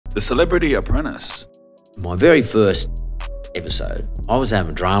The Celebrity Apprentice. My very first episode, I was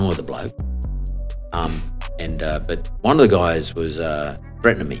having drama with a bloke, but one of the guys was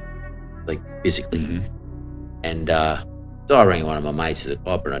threatening me, like physically, and so I rang one of my mates as a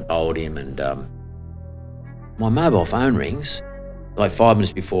cop and I told him, and my mobile phone rings like 5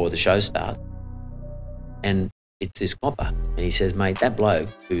 minutes before the show starts, and it's this copper, and he says, "Mate, that bloke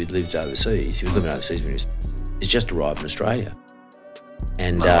who lives overseas, he was living overseas when he's just arrived in Australia."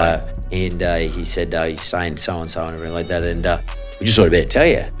 And he said he's saying so and so and everything like that, and we just thought I'd better tell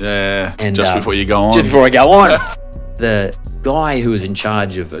you. Yeah, and, just before you go on. Just before I go on. The guy who was in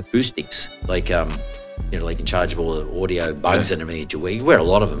charge of acoustics, like like in charge of all the audio bugs and everything that you wear. You wear a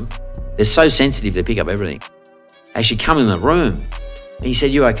lot of them. They're so sensitive they pick up everything. Actually come in the room, and he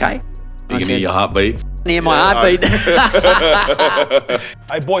said, "You okay?" You can hear your heartbeat. Hear my heartbeat.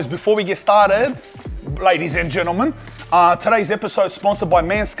 Hey boys, before we get started, ladies and gentlemen, today's episode is sponsored by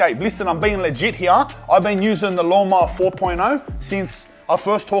Manscaped. Listen, I'm being legit here. I've been using the Lawnmower 4.0 since I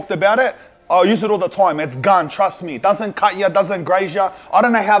first talked about it. I use it all the time. It's gun, trust me. It doesn't cut you, doesn't graze you. I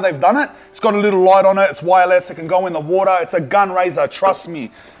don't know how they've done it. It's got a little light on it. It's wireless. It can go in the water. It's a gun razor, trust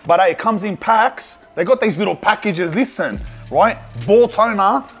me. But hey, it comes in packs. They got these little packages. Listen, right? Ball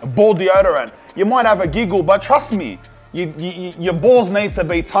toner, ball deodorant. You might have a giggle, but trust me, your balls need to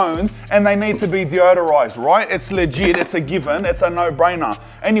be toned and they need to be deodorized, right? It's legit, it's a given, it's a no-brainer.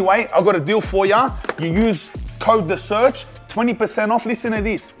 Anyway, I've got a deal for you. You use code THESEARCH, 20% off. Listen to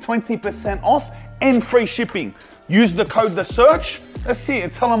this, 20% off and free shipping. Use the code THESEARCH. That's it,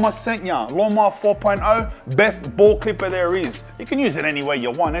 and tell them I sent ya. Lawnmower 4.0, best ball clipper there is. You can use it any way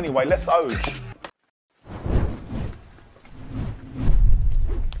you want. Anyway, let's oj.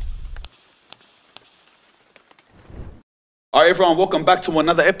 All right, everyone, welcome back to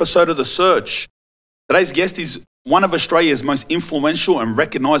another episode of The Search. Today's guest is one of Australia's most influential and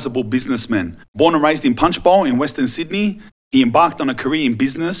recognisable businessmen. Born and raised in Punchbowl in Western Sydney, he embarked on a career in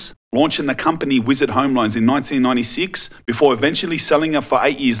business, launching the company Wizard Home Loans in 1996 before eventually selling it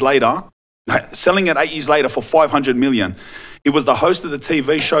 8 years later for $500 million. He was the host of the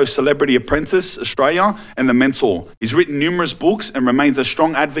TV show Celebrity Apprentice Australia and The Mentor. He's written numerous books and remains a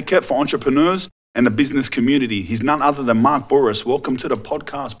strong advocate for entrepreneurs and the business community. He's none other than Mark Bouris. Welcome to the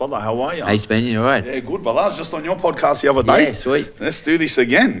podcast, brother. How are you? Hey, Spanian, all right? Yeah, good, brother. I was just on your podcast the other day. Yeah, sweet. Let's do this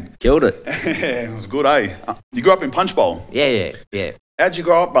again. Killed it. Yeah, it was good, eh? You grew up in Punchbowl? Yeah. How'd you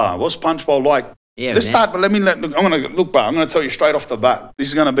grow up, brother? What's Punchbowl like? Yeah, Let's start, but I'm going to tell you straight off the bat. This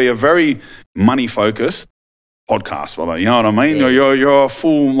is going to be a very money-focused podcast, brother. You know what I mean? Yeah. You're a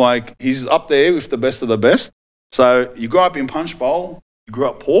full, he's up there with the best of the best. So you grew up in Punchbowl. You grew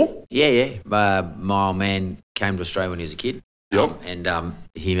up poor? Yeah. My old man came to Australia when he was a kid. Yep. And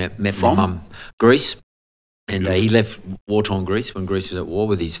he met my mum, Greece. And he left war-torn Greece when Greece was at war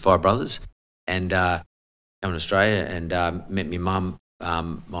with his 5 brothers. And came to Australia and met my mum.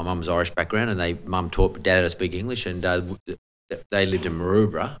 My mum's Irish background, and mum taught dad how to speak English. And they lived in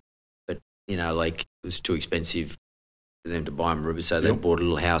Maroubra. But, it was too expensive for them to buy in Maroubra. So they bought a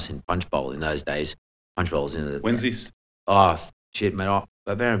little house in Punchbowl in those days. Punchbowl's in the... When's this? Oh, shit, mate.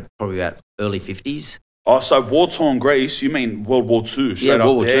 Probably about early 50s. Oh, so war-torn Greece, you mean World War II? Yeah,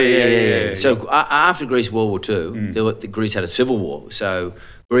 World War II, yeah. So after Greece, World War II, Greece had a civil war. So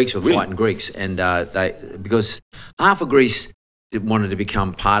Greeks were fighting Greeks, and because half of Greece wanted to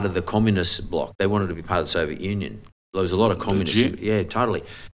become part of the communist bloc. They wanted to be part of the Soviet Union. There was a lot of communists. Legit? Yeah, totally.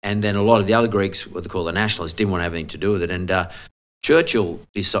 And then a lot of the other Greeks, what they call the nationalists, didn't want to have anything to do with it. And Churchill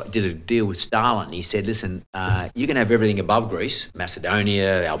did a deal with Stalin. He said, listen, you can have everything above Greece,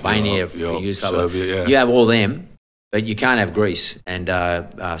 Macedonia, Albania, Yugoslavia. You have all them, but you can't have Greece. And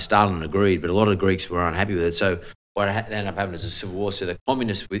Stalin agreed, but a lot of the Greeks were unhappy with it. So what ended up happening is a civil war. So the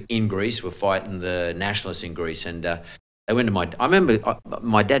communists in Greece were fighting the nationalists in Greece. And they went to I remember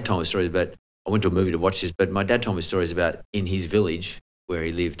my dad told me stories about, I went to a movie to watch this, but my dad told me stories about in his village where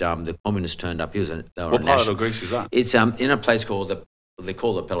he lived, the communists turned up. What part of Greece is that? It's in a place called they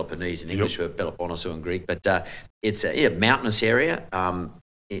call it Peloponnese in English, but Peloponnesus in Greek. But it's a mountainous area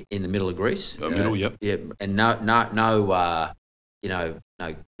in the middle of Greece. Yep. Yeah, and no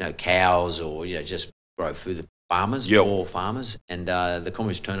cows or just grow food. The farmers, poor farmers, and the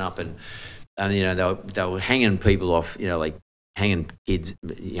communists turn up and they were hanging people off, hanging kids,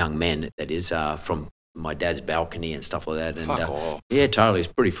 young men, that is, from my dad's balcony and stuff like that. And, Fuck off. Yeah, totally.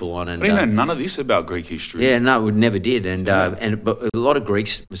 It's pretty full on. And I didn't know none of this about Greek history. Yeah, no, we never did. And but a lot of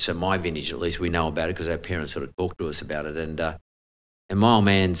Greeks, so my vintage at least, we know about it because our parents sort of talked to us about it. And my old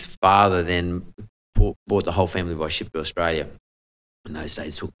man's father then brought the whole family by ship to Australia. In those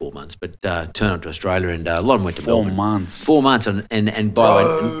days, it took 4 months, but turned up to Australia, and a lot of them went to 4 Melbourne. months. 4 months, and by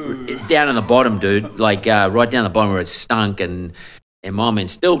the way, down on the bottom, dude, like right down the bottom where it stunk, and my man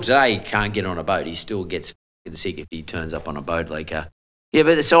still today can't get on a boat. He still gets sick if he turns up on a boat. Like,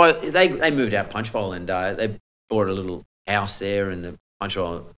 but so they moved out Punchbowl, and they bought a little house there in the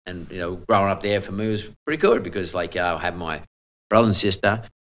Punchbowl, and growing up there for me was pretty good because like I had my brother and sister,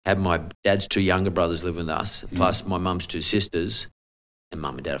 had my dad's 2 younger brothers living with us, plus my mum's 2 sisters. And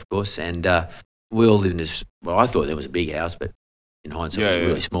mum and dad, of course, and we all lived in this. Well, I thought there was a big house, but in hindsight, it was a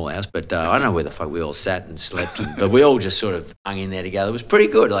really small house. But I don't know where the fuck we all sat and slept, but we all just sort of hung in there together. It was pretty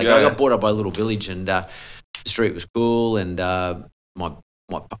good. Like I got brought up by a little village, and the street was cool. And I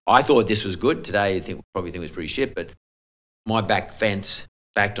thought this was good. Today, probably think it was pretty shit. But my back fence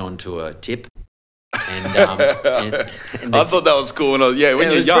backed onto a tip. And I thought that was cool. When you're it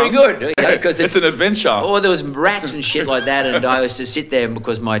was young, pretty good because it's an adventure. Oh, there was rats and shit like that, and I used to sit there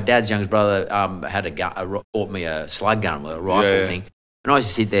because my dad's youngest brother had bought me a slug gun, a rifle thing, and I used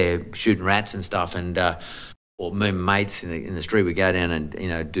to sit there shooting rats and stuff, and or me and mates in the street would go down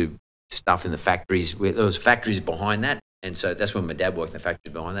and do stuff in the factories. There was factories behind that, and so that's when my dad worked in the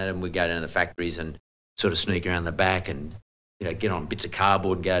factories behind that, and we'd go down to the factories and sort of sneak around the back and get on bits of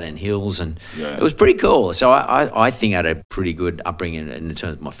cardboard and go down hills, and it was pretty cool. So I think I had a pretty good upbringing in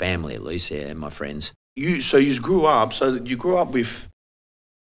terms of my family, at least, and my friends. You grew up with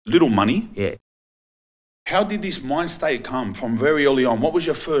little money. Yeah. How did this mind state come from very early on? What was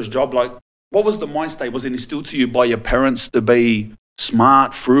your first job like? What was the mind state? Was it instilled to you by your parents to be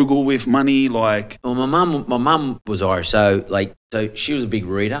smart, frugal with money? Like, well, my mum was Irish, so she was a big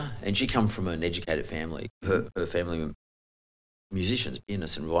reader, and she come from an educated family. Her family musicians,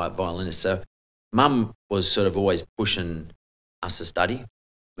 pianists and violinists. So mum was sort of always pushing us to study,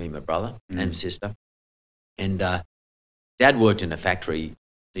 me and my brother and my sister. And dad worked in a factory.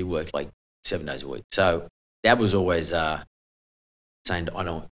 He worked like 7 days a week. So dad was always saying, didn't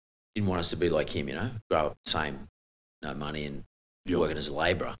want us to be like him, grow up the same, no money and working as a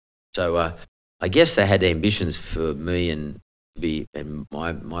labourer. So I guess they had ambitions for me and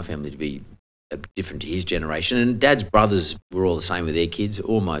my family to be different to his generation, and Dad's brothers were all the same with their kids.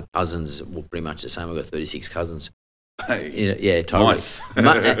 All my cousins were pretty much the same. I've got 36 cousins. Hey, yeah, totally. Nice.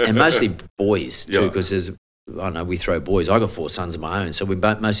 And mostly boys too, because we throw boys. I got 4 sons of my own, so we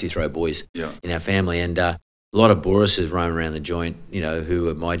mostly throw boys in our family. And a lot of Bourises roam around the joint, who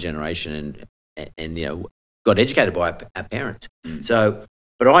are my generation and got educated by our parents. So,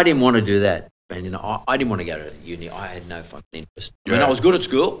 but I didn't want to do that, and I didn't want to go to uni. I had no fucking interest. I mean, I was good at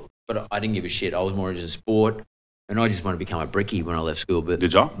school, but I didn't give a shit. I was more interested in sport, and I just wanted to become a brickie when I left school. But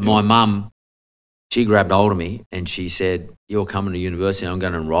did you? My mum, she grabbed hold of me and she said, "You're coming to university. I'm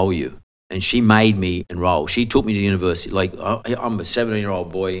going to enroll you." And she made me enroll. She took me to university. Like I'm a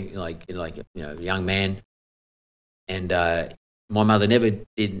 17-year-old boy, young man, and my mother never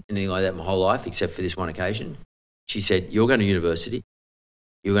did anything like that my whole life except for this one occasion. She said, "You're going to university.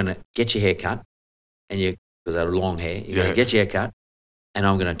 You're going to get your hair cut, and because I had long hair, you're going to get your hair cut. And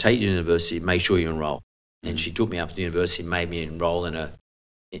I'm going to take you to university, make sure you enroll." And she took me up to the university, made me enroll in a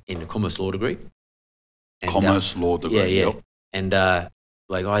commerce law degree. And, commerce law degree. Yeah. Yep. And I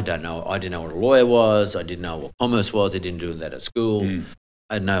didn't know what a lawyer was. I didn't know what commerce was. I didn't do that at school.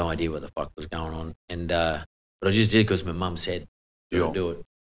 I had no idea what the fuck was going on. And but I just did because my mum said to do it,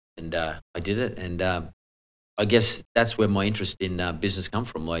 and I did it. And I guess that's where my interest in business come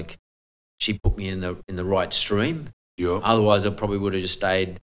from. Like, she put me in the right stream. Otherwise, I probably would have just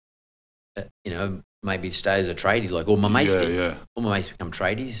stayed, maybe stay as a tradie, like all my mates did. Yeah. All my mates become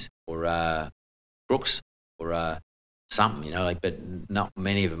tradies or crooks or something, but not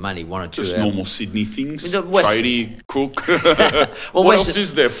many of them, only 1 or 2. Just normal Sydney things. Tradie, crook. Well, what else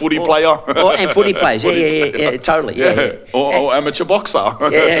is there? Footy player. And footy players. Yeah, totally. Yeah. Or amateur boxer.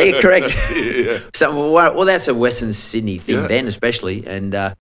 Yeah, correct. So, well, that's a Western Sydney thing then, especially,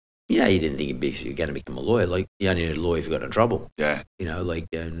 and. You didn't think you're going to become a lawyer. Like, you only need a lawyer if you got in trouble. Yeah. And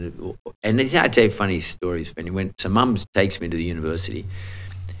I tell you funny stories. So Mum takes me to the university,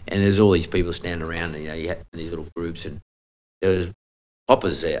 and there's all these people standing around, and you had these little groups, and there was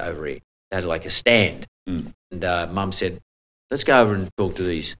hoppers there over here. They had like a stand, and Mum said, "Let's go over and talk to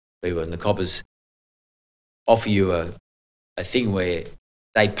these people." And the coppers offer you a thing where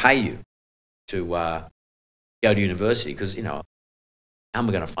they pay you to go to university because how am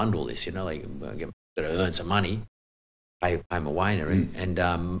I going to fund all this? I'm got to earn some money, pay my way and everything.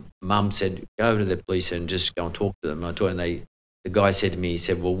 And Mum said, "Go over to the police and just go and talk to them." And the guy said to me, he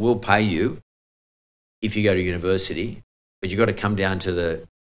said, "Well, we'll pay you if you go to university, but you've got to come down to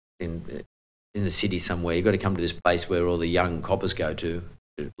in the city somewhere. You've got to come to this place where all the young coppers go to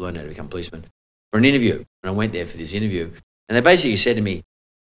learn how to become policemen for an interview. And I went there for this interview. And they basically said to me,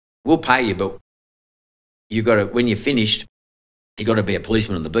 we'll pay you, but you got to, when you're finished, you got to be a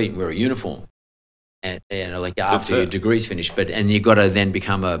policeman on the beat and wear a uniform. And like after your degree's finished, and you got to then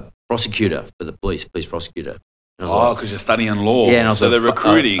become a prosecutor for the police prosecutor. Oh, because you're studying law. Yeah, and so they're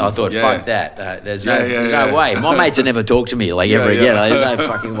recruiting. I thought, fuck that. There's no way. My mates have never talked to me ever again. There's no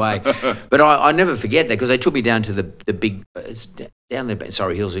fucking way. But I never forget that because they took me down to the big, it's down there in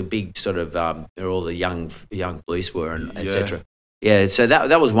Surrey Hills, a big sort of where all the young police were and etc. Yeah, so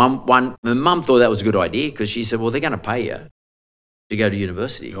that was one. My mum thought that was a good idea because she said, well, they're going to pay you to go to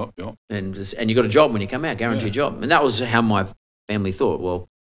university. And you got a job when you come out, guaranteed job. And that was how my family thought. Well,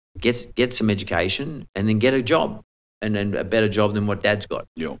 get some education and then get a job, and then a better job than what Dad's got.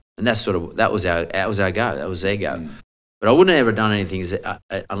 And that's that was our go. That was their go. But I wouldn't have ever done anything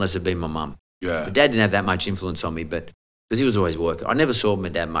unless it'd been my mum. But Dad didn't have that much influence on me, but because he was always working. I never saw my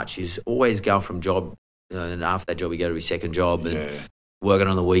dad much. He's always going from job, and after that job, he go to his second job and working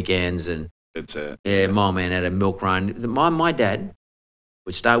on the weekends. And my man had a milk run. My dad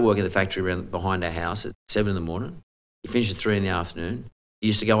would start working at the factory behind our house at 7 a.m. He finished at 3 p.m. He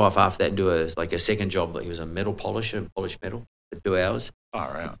used to go off after that and do a second job. He was a metal polisher and polish metal for 2 hours.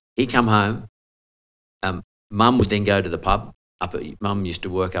 He'd come home. Mum would then go to the pub. Mum used to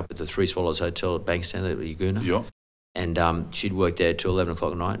work up at the Three Swallows Hotel at Bankstown at Laguna. And she'd work there till 11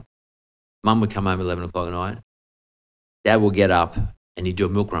 o'clock at night. Mum would come home at 11 o'clock at night. Dad would get up and he'd do a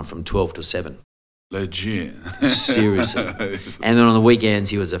milk run from 12 to 7. Legit. Seriously. And then on the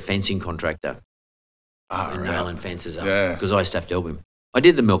weekends, he was a fencing contractor. Nailing fences up because I used to have to help him. I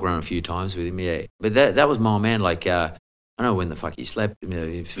did the milk run a few times with him, but that was my man. Like, I don't know when the fuck he slept,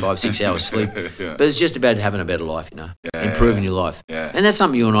 5-6 hours sleep. But it's just about having a better life, improving your life. And that's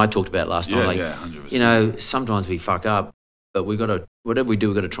something you and I talked about last time. Like, 100%. Sometimes we fuck up, but whatever we do,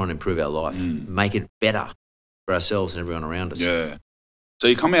 we've got to try and improve our life, make it better for ourselves and everyone around us. So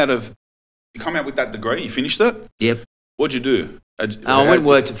you come out with that degree, you finished it? Yep. What'd you do? I went and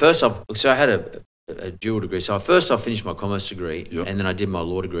worked, first off, so I had a dual degree. So first I finished my commerce degree and then I did my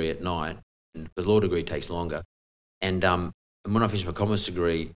law degree at night because law degree takes longer. And when I finished my commerce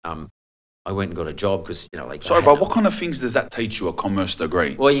degree, I went and got a job because, Sorry, but what kind of things does that teach you, a commerce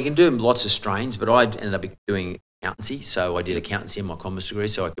degree? Well, you can do lots of strains, but I ended up doing accountancy. So I did accountancy in my commerce degree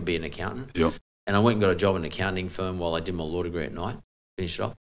so I could be an accountant. And I went and got a job in an accounting firm while I did my law degree at night, finished it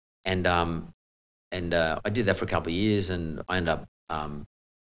off. And I did that for a couple of years and I ended up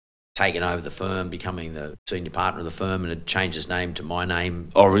taking over the firm, becoming the senior partner of the firm, and it changed its name to my name.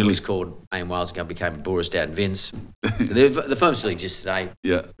 Oh, really? It was called A. Wales and Company, became Bouris, Dowd and Vince. The firm still exists today.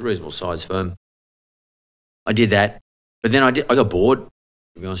 A reasonable size firm. I did that, but then I got bored,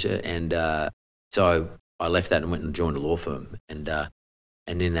 to be honest with you, and so I left that and went and joined a law firm. And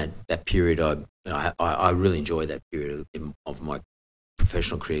in that period, I really enjoyed that period of my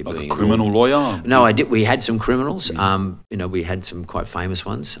professional career. Like being a criminal lawyer? No, I did. We had some criminals. We had some quite famous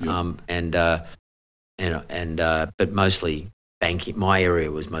ones. But mostly banking. My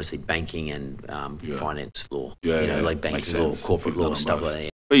area was mostly banking and finance law. Like banking law, corporate law, stuff like that.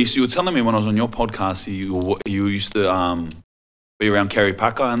 But you were telling me when I was on your podcast, you used to be around Kerry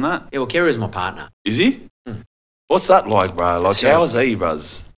Packer and that. Yeah, well, Kerry is my partner. Is he? What's that like, bro? Like, how is he,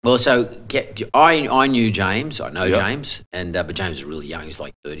 bros? Well, so I knew James. I know James, but James was really young. He was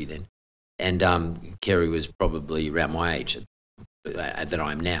like 30 then. And Kerry was probably around my age that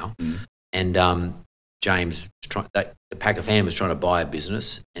I am now. And James, the Packer family was trying to buy a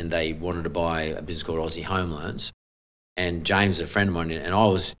business, and they wanted to buy a business called Aussie Home Loans. And James, a friend of mine, and I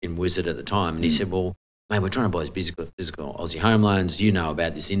was in Wizard at the time, and he said, well, mate, we're trying to buy this business called Aussie Home Loans. You know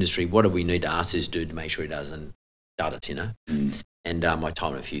about this industry. What do we need to ask this dude to make sure he doesn't dud us, And I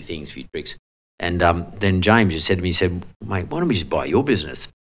told him a few things, a few tricks. And then James just said to me, he said, mate, why don't we just buy your business?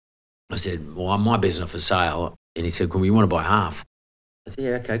 I said, well, my business for sale. And he said, well, you want to buy half? I said,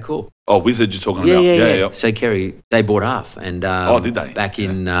 yeah, okay, cool. Oh, Wizard you're talking about? Yeah. So Kerry, they bought half. And did they? Back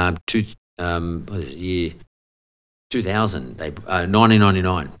in year 2000,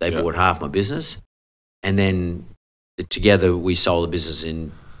 1999, they bought half my business. And then together we sold the business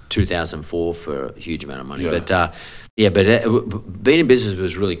in 2004 for a huge amount of money. But being in business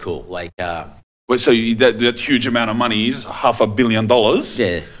was really cool. Like, wait, so that huge amount of money is $500 million?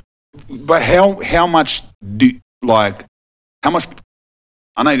 Yeah. But how much how much?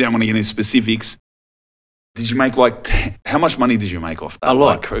 I know you don't want to get into specifics. Did you make how much money did you make off that? A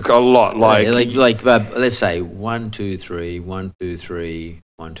lot. A lot. Let's say 1, 2, 3, 1, 2, 3,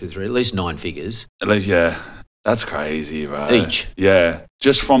 1, 2, 3, at least 9 figures. At least, yeah. That's crazy, bro. Each. Yeah.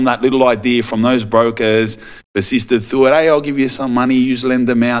 Just from that little idea from those brokers, persisted through it. Hey, I'll give you some money. You just lend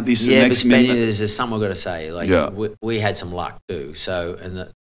them out. This Yeah, next but minute. there's something I've got to say. Like, we had some luck too. So, and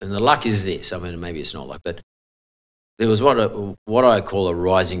the luck is this. I mean, maybe it's not luck, but there was what I call a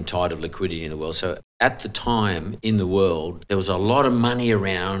rising tide of liquidity in the world. So at the time in the world, there was a lot of money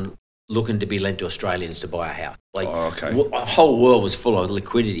around looking to be lent to Australians to buy a house. Like the whole world was full of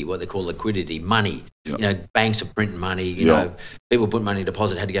liquidity, what they call liquidity, money. Yep. You know, banks are printing money. You know, people put money in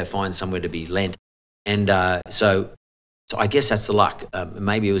deposit, had to go find somewhere to be lent. And so I guess that's the luck.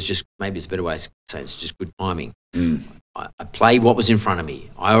 Maybe it's a better way to say it's just good timing. I played what was in front of me.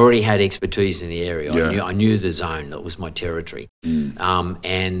 I already had expertise in the area. Yeah. I knew the zone. That was my territory.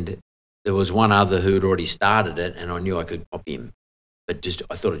 And there was one other who had already started it, and I knew I could copy him. But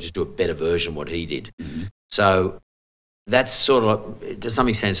I thought I'd just do a better version of what he did. So that's sort of, to some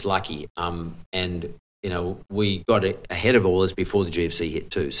extent, lucky. And, you know, we got ahead of all this before the GFC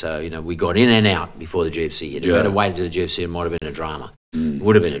hit too. So, you know, we got in and out before the GFC hit. If we had waited till the GFC, it might have been a drama. It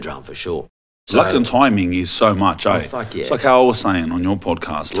would have been a drama for sure. So, luck and timing is so much, eh? Fuck yeah. It's like how I was saying on your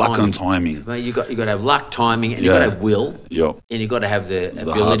podcast, luck and timing. Well, you got to have luck, timing, and you got to have will. Yep. And you got to have the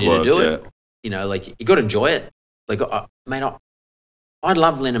ability to do it. You know, like you got to enjoy it. Like, I'd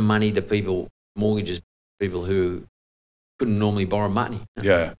love lending money to people, mortgages, people who couldn't normally borrow money.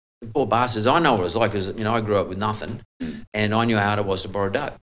 Yeah. The poor bastards. I know what it's like because, you know, I grew up with nothing and I knew how hard it was to borrow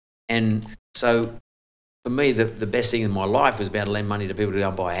dough. And so for me, the best thing in my life was being able to lend money to people to go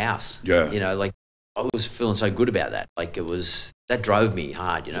and buy a house. Yeah. You know, like I was feeling so good about that. Like that drove me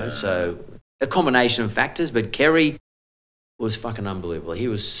hard, you know. So a combination of factors, but Kerry was fucking unbelievable. He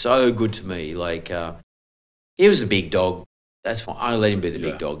was so good to me. Like he was a big dog. That's fine. I let him be the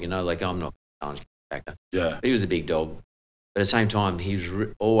big dog, you know. Like I'm not a challenge factor. Yeah. But he was a big dog. But at the same time, he was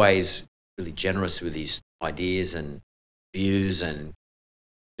always really generous with his ideas and views, and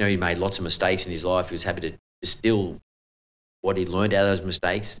you know, he made lots of mistakes in his life. He was happy to distill what he'd learned out of those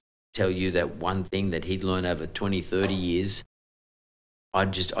mistakes, tell you that one thing that he'd learned over 20, 30 years. I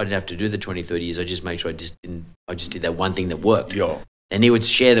didn't have to do the 20, 30 years. I just made sure I just did that one thing that worked. Yeah. And he would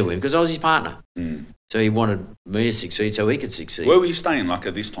share that with him because I was his partner. So he wanted me to succeed so he could succeed. Where were you staying, like,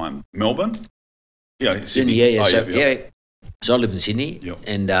 at this time? Melbourne? Yeah, Sydney. Yeah. So I lived in Sydney,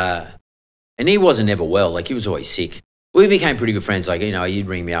 and he wasn't ever well. Like, he was always sick. We became pretty good friends. Like, you know, he'd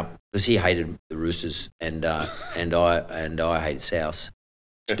ring me up because he hated the Roosters, and I hated South,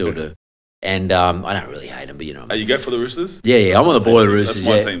 still do. And I don't really hate them, but you know. You go for the Roosters? Yeah. I'm on the board of the Roosters.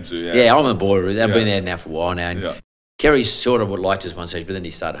 That's my team too. Yeah, I'm on the board of the Roosters. I've been there now for a while now. And yeah. Kerry sort of liked us one stage, but then he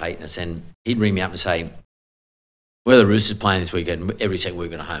started hating us, and he'd ring me up and say, "Where are the Roosters playing this weekend?" Every second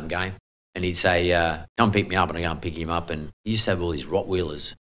week in a home game, and he'd say, "Come pick me up," and I go and pick him up, and he used to have all these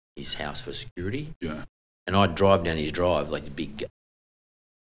Rottweilers in his house for security. Yeah. And I'd drive down his drive like the big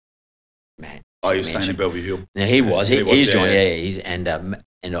man. Oh, you're staying in Bellevue Hill? Yeah, he was. He's joined. Yeah. He's and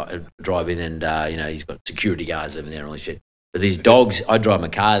I drive in, and you know, he's got security guards living there and all this shit. But these dogs, I drive my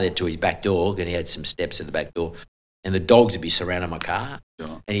car there to his back door, and he had some steps at the back door, and the dogs would be surrounding my car,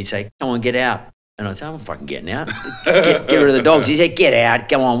 and he'd say, "Come on, get out." And I'd say, "I'm fucking getting out. Get rid of the dogs." He said, "Get out.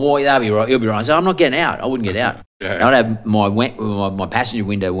 Come on, walk. That'll be right. You'll be right." I said, "I'm not getting out. I wouldn't get out." Yeah. I'd have my passenger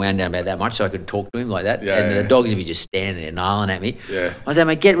window wound down about that much so I could talk to him like that. Yeah, and the dogs would be just standing there gnarling at me. Yeah. I said,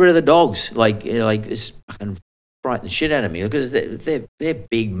 "Mate, get rid of the dogs." Like it's fucking frighten the shit out of me because they're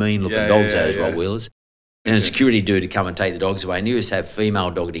big, mean-looking dogs, those Rottweilers. And a security dude to come and take the dogs away. And he used to have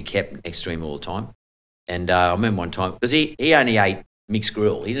female dog that he kept next to him all the time. And I remember one time, because he only ate mixed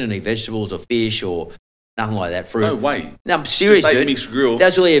grill. He didn't eat vegetables or fish or nothing like that. Fruit. No way. No, I'm serious, Just ate dude. mixed grill.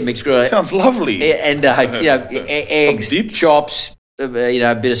 That's all he had, mixed grill. Sounds lovely. And, you know, eggs, chops, you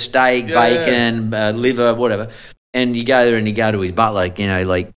know, a bit of steak, bacon, liver, whatever. And you go there and you go to his butler, you know,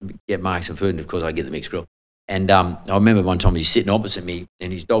 like get Mark some food. And, of course, I get the mixed grill. And I remember one time he's sitting opposite me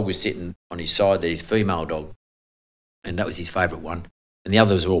and his dog was sitting on his side, his female dog. And that was his favourite one. And the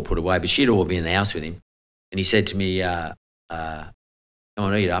others were all put away, but she'd all be in the house with him. And he said to me, "Come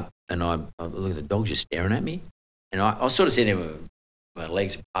on, eat up." And I look at the dog just staring at me. And I was sort of sitting there with my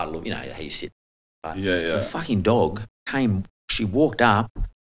legs apart, you know, how you sit. But the fucking dog came, she walked up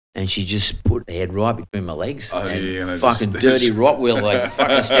and she just put her head right between my legs. And fucking dirty Rottweiler, like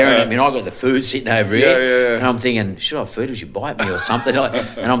fucking staring at me. And I got the food sitting over here. And I'm thinking, should I feed her? Should she bite me or something?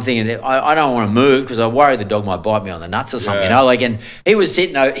 And I'm thinking, I don't want to move because I worry the dog might bite me on the nuts or something, you know? Like, and he was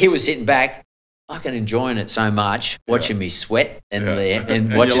sitting back, fucking enjoying it so much, watching me sweat and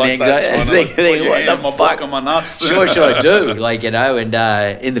watching the anxiety. And thinking, what the fuck? On my nuts. Sure should I do? Like, you know, and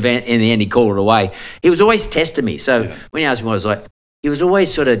in the end he called it away. He was always testing me. So when he asked me what I was like, he was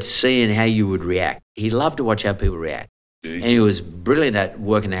always sort of seeing how you would react. He loved to watch how people react. And he was brilliant at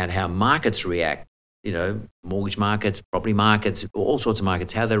working out how markets react, mortgage markets, property markets, all sorts of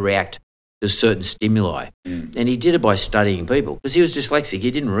markets, how they react to certain stimuli. And he did it by studying people because he was dyslexic.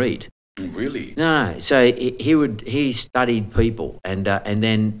 He didn't read. Really? No. So he studied people. And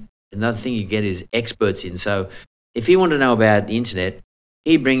then another thing you get is experts in. So if he wanted to know about the internet,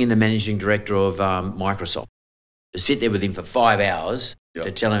 he'd bring in the managing director of Microsoft to sit there with him for 5 hours to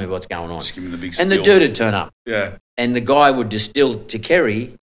tell him what's going on. Just give him the big and the spiel. dude would turn up. Yeah. And the guy would distill to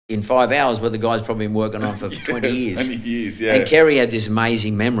Kerry in 5 hours what the guy's probably been working on for 20 years. 20 years, yeah. And Kerry had this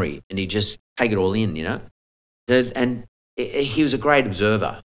amazing memory and he'd just take it all in, And he was a great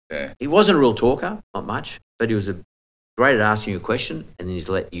observer. Yeah. He wasn't a real talker, not much, but he was great at asking you a question and then he'd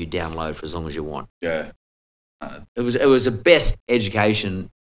let you download for as long as you want. Yeah. It was the best education.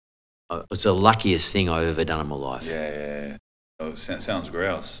 It was the luckiest thing I've ever done in my life. Yeah. Oh, sounds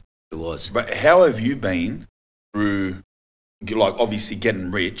grouse. It was. But how have you been through, like, obviously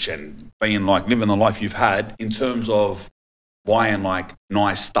getting rich and being, like, living the life you've had in terms of buying, like,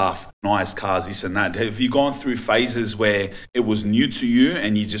 nice stuff, nice cars, this and that? Have you gone through phases where it was new to you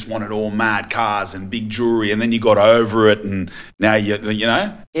and you just wanted all mad cars and big jewelry and then you got over it and now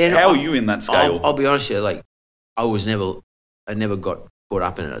Yeah, how are you in that scale? I'll be honest with you, like, I never got caught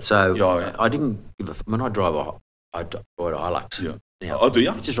up in it. So I didn't give a when I drive I ride a Hilux. Yeah. Now, Oh, do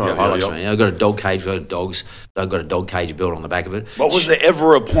you? I just ride a Hilux. Man. I've got a dog cage, I've got dogs. I've got a dog cage built on the back of it. But was there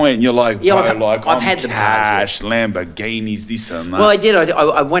ever a point you're like, Yeah, bro, I've had the cash, Lamborghinis, this and that? Well, I did.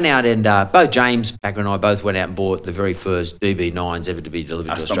 I went out and both James Packer and I both went out and bought the very first DB9s ever to be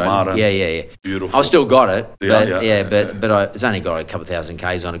delivered Aston to Australia. Martin. Yeah. Beautiful. I still got it. Yeah, But it's only got a couple of thousand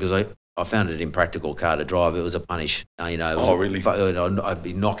Ks on it because I found it impractical car to drive. It was a punish. Really?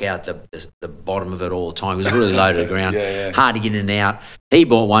 I'd knock out the bottom of it all the time. It was really low to the ground. Yeah. Hard to get in and out. He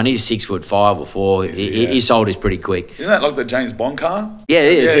bought one. He's 6'5" or 4". He sold his pretty quick. Isn't that like the James Bond car? Yeah,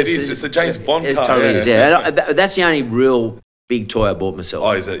 it is. Yeah, it is. It's a James Bond car. It totally is, yeah. And that's the only real big toy I bought myself.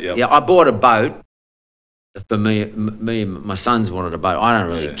 Oh, is it? Yeah. Yeah, I bought a boat. For me, my sons wanted a boat. I don't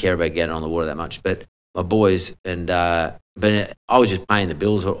really care about getting on the water that much, but my boys but I was just paying the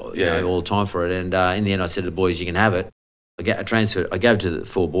bills all the time for it. And in the end, I said to the boys, "You can have it." I transferred. I gave it to the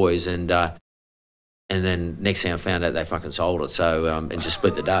 4 boys, and then next thing I found out, they fucking sold it. So and just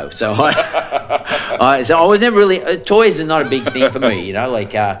split the dough. So I was never really toys are not a big thing for me, I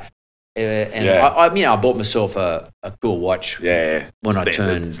bought myself a cool watch. Yeah. When I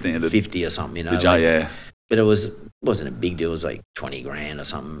turned 50 or something, Yeah. But it wasn't a big deal. It was like 20 grand or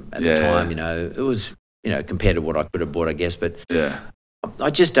something at the time. It was compared to what I could have bought, I guess. But I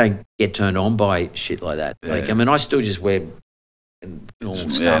just don't get turned on by shit like that. Yeah. Like, I mean, I still just wear normal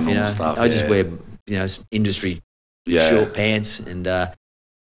stuff. I just wear industry short pants and.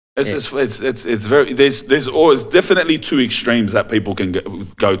 It's very there's always definitely 2 extremes that people can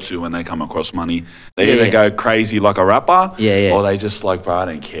go to when they come across money. They either go crazy like a rapper, or they just like, bro, I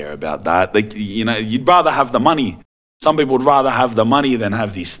don't care about that. Like, you'd rather have the money. Some people would rather have the money than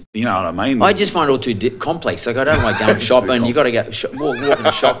have this. You know what I mean? I just find it all too complex. Like, I don't like going shopping. You got to go walk in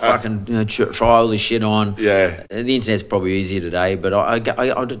the shop, fucking try all this shit on. Yeah, the internet's probably easier today, but I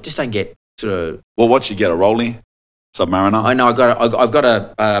just don't get sort of. Well, what you get, a Rollie? Submariner? I know. I've got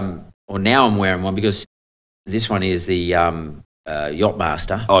a. Or now I'm wearing one because this one is the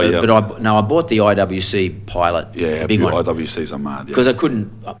Yachtmaster. Oh, yeah. But I bought the IWC Pilot. Yeah, big one. IWCs are mad. Because I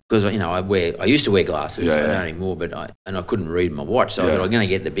couldn't. Because I used to wear glasses. I don't anymore. But I couldn't read my watch, so I thought I'm going to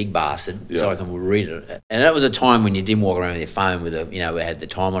get the big bastard so I can read it. And that was a time when you didn't walk around with your phone with we had the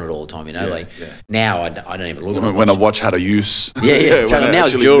time on it all the time. Like now I don't even look at it. When a watch had a use. Yeah. Totally. Now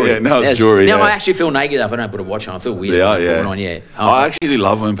it's jewelry. Yeah, now it's jewelry. Now I actually feel naked if I don't put a watch on. I feel weird. I actually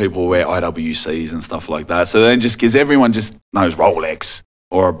love when people wear IWCs and stuff like that. So then just because everyone just knows Rolex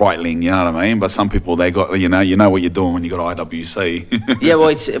or a Breitling, you know what I mean? But some people, they got, you know what you're doing when you got IWC. Yeah,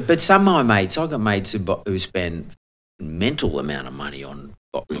 well, but some of my mates, I got mates who spend mental amount of money on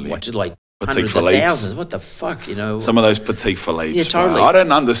watches, like hundreds of thousands. What the fuck, Some of those Petit Philippe's. Yeah, totally. I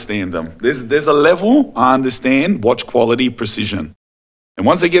don't understand them. There's a level I understand, watch quality, precision. And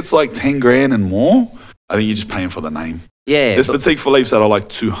once it gets like 10 grand and more, I think you're just paying for the name. Yeah. There's Petit Philippe's that are like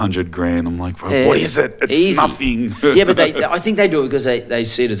 200 grand. I'm like, bro, what is it? It's easy. nothing. Yeah, but I think they do it because they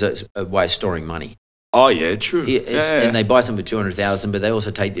see it as a way of storing money. Oh, yeah, true. And they buy something for 200,000, but they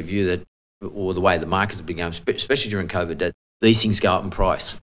also take the view that, or the way the market's become, especially during COVID, that these things go up in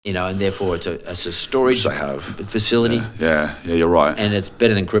price, and therefore it's a storage facility. Yeah, you're right. And it's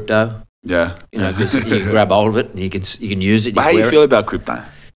better than crypto. Yeah. Because you can grab hold of it and you can use it. But how do you feel about crypto?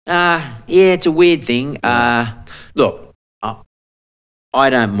 It's a weird thing. Look, I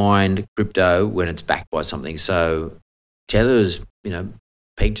don't mind crypto when it's backed by something. So Tether is,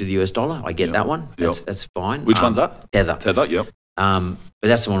 pegged to the US dollar. I get that one. That's fine. Which one's that? Tether. Tether, yep. But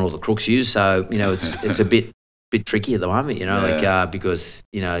that's the one all the crooks use. So, it's a bit tricky at the moment, because,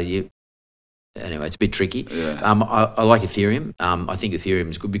 anyway, it's a bit tricky. Yeah. I like Ethereum. I think Ethereum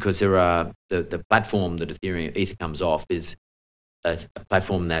is good because there are the platform that Ether comes off is a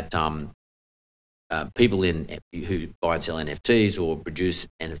platform that people who buy and sell NFTs or produce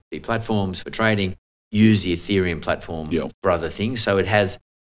NFT platforms for trading use the Ethereum platform for other things. So it has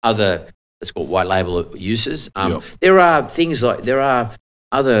other, let's call it white label uses. There are things like, there are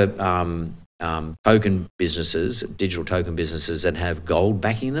other token businesses, digital token businesses that have gold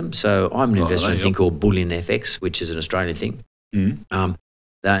backing them. So I'm an investor in a thing called Bullion FX, which is an Australian thing. Mm.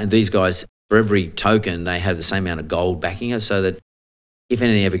 And these guys, for every token, they have the same amount of gold backing it, so that if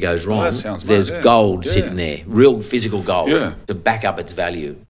anything ever goes wrong, there's gold sitting there, real physical gold to back up its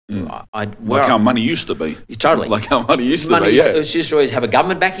value. Like how money used to be. Totally. Like how money used to be, It used to always have a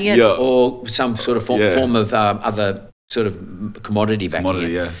government backing it or some sort of form of other sort of commodity backing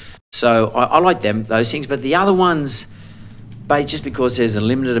it. So I like those things. But the other ones, just because there's a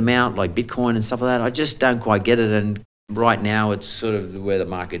limited amount, like Bitcoin and stuff like that, I just don't quite get it. And right now it's sort of where the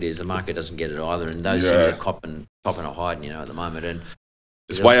market is. The market doesn't get it either. And those things are copping or hiding, at the moment. And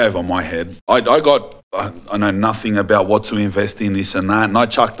it's way over my head. I know nothing about what to invest in, this and that, and I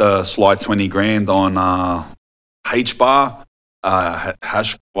chucked a sly 20 grand on H-bar,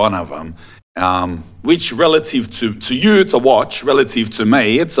 hash, one of them, which relative to you to watch, relative to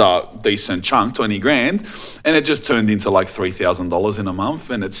me, it's a decent chunk, 20 grand, and it just turned into like $3,000 in a month,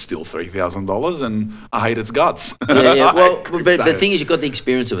 and it's still $3,000, and I hate its guts. Well, but the thing is, you've got the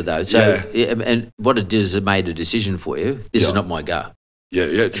experience of it though. So, and what it did is it made a decision for you. This is not my go.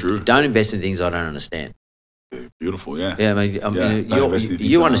 Yeah, true. Don't invest in things I don't understand. Beautiful, yeah. Yeah,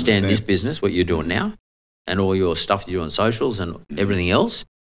 you understand this business, what you're doing now, and all your stuff you do on socials and everything else.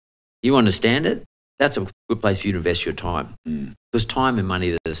 You understand it. That's a good place for you to invest your time. Because time and money,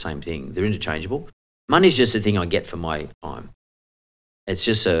 they're the same thing. They're interchangeable. Money's just a thing I get for my time. It's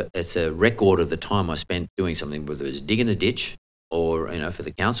just it's a record of the time I spent doing something, whether it's digging a ditch or, for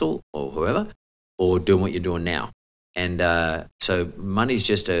the council or whoever, or doing what you're doing now. And so money's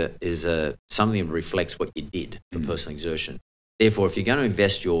just something that reflects what you did for personal exertion. Therefore, if you're going to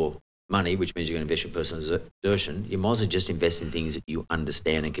invest your money, which means you're going to invest your personal exertion, you might as well just invest in things that you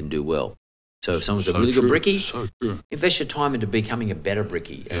understand and can do well. So if someone's a really good brickie, invest your time into becoming a better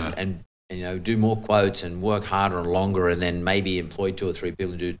brickie and do more quotes and work harder and longer, and then maybe employ 2 or 3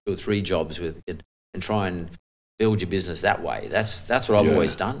 people to do 2 or 3 jobs with it and try and build your business that way. That's what I've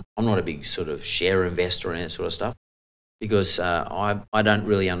always done. I'm not a big sort of share investor and that sort of stuff, because I don't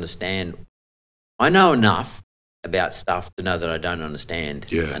really understand. I know enough about stuff to know that I don't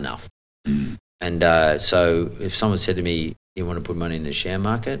understand enough. And so if someone said to me, you want to put money in the share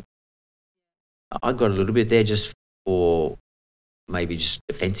market, I got a little bit there just for maybe just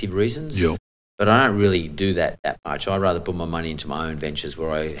defensive reasons. But I don't really do that much. I'd rather put my money into my own ventures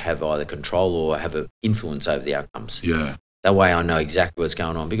where I have either control or have an influence over the outcomes. That way I know exactly what's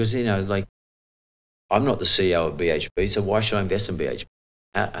going on, because, I'm not the CEO of BHP, so why should I invest in BHP?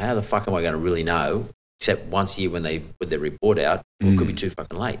 How the fuck am I going to really know, except once a year when they put their report out? It could be too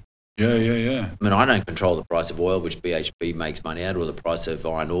fucking late. Yeah. I mean, I don't control the price of oil, which BHP makes money out, or the price of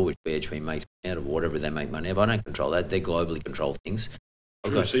iron ore, which BHP makes money out, or whatever they make money out of. I don't control that. They're globally controlled things.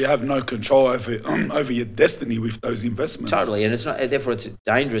 True. So you have no control over your destiny with those investments. Totally, and it's not. Therefore, it's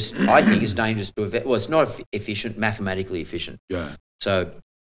dangerous. I think it's dangerous to invest. Well, it's not efficient, mathematically efficient. So,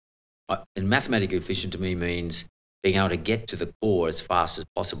 and mathematically efficient to me means being able to get to the core as fast as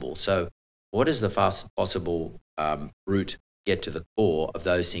possible. So what is the fastest possible route to get to the core of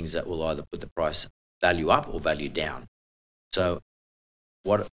those things that will either put the price value up or value down? So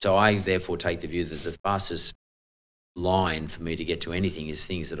I therefore take the view that the fastest line for me to get to anything is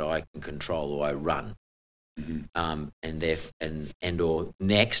things that I can control or I run. And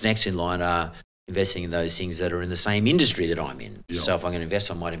next in line are investing in those things that are in the same industry that I'm in. So if I'm going to invest,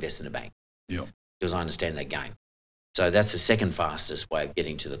 I might invest in a bank because I understand that game. So that's the second fastest way of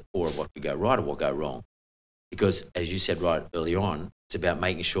getting to the core of what could go right or what go wrong. Because as you said right early on, it's about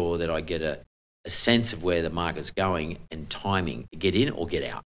making sure that I get a sense of where the market's going and timing to get in or get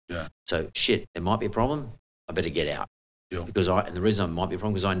out. So there might be a problem, I better get out. And the reason it might be a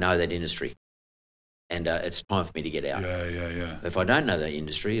problem because I know that industry. And it's time for me to get out. If I don't know that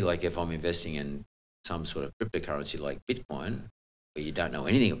industry, like if I'm investing in some sort of cryptocurrency like Bitcoin, where you don't know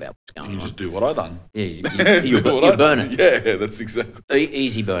anything about what's going on. You just do what I done. Yeah, you burn it. Yeah, that's exactly.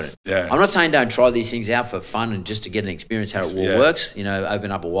 Easy burn it. Yeah. I'm not saying don't try these things out for fun and just to get an experience how it works. You know,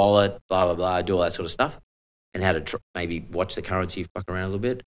 open up a wallet, blah, blah, blah, do all that sort of stuff, and how to maybe watch the currency fuck around a little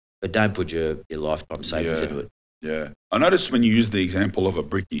bit. But don't put your lifetime savings into it. Yeah. I noticed when you used the example of a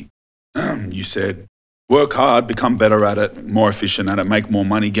brickie, you said, work hard, become better at it, more efficient at it, make more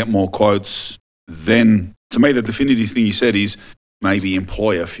money, get more quotes. Then, to me, the definitive thing you said is maybe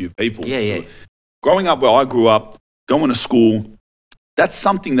employ a few people. Yeah. Growing up where I grew up, going to school, that's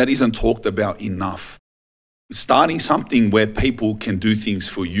something that isn't talked about enough. Starting something where people can do things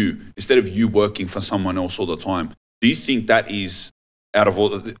for you instead of you working for someone else all the time. Do you think that is out of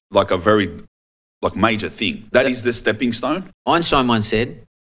all, like a very major thing? That is the stepping stone? Einstein once said,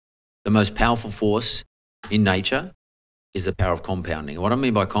 the most powerful force in nature is the power of compounding. And what I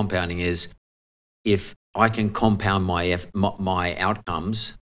mean by compounding is if I can compound my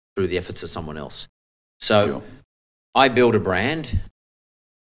outcomes through the efforts of someone else. So I build a brand,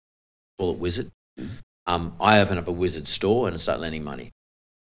 call it Wizard. I open up a Wizard store and start lending money.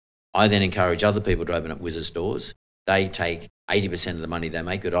 I then encourage other people to open up Wizard stores. They take 80% of the money they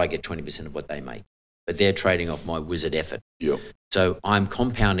make, but I get 20% of what they make. But they're trading off my Wizard effort. Yep. So I'm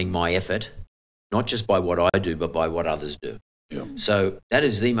compounding my effort, not just by what I do, but by what others do. Yep. So that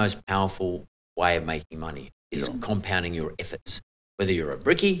is the most powerful way of making money, is compounding your efforts. Whether you're a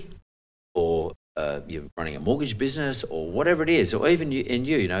brickie or you're running a mortgage business or whatever it is, or even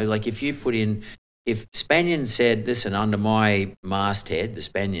you know, like if you put in, if Spanian said, listen, under my masthead, the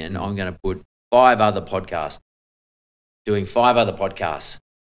Spanian, I'm going to put 5 other podcasts, doing 5 other podcasts.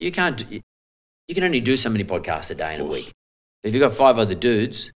 You can only do so many podcasts a day in a week. If you've got 5 other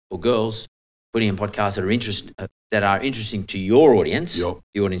dudes or girls putting in podcasts that are interesting to your audience,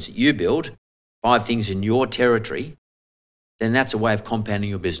 the audience that you build, 5 things in your territory, then that's a way of compounding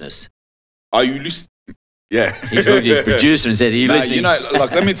your business. Are you listening? Yeah. He's the producer and said, are you listening? You know,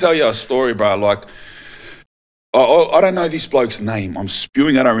 like, let me tell you a story, bro. Like, I don't know this bloke's name. I'm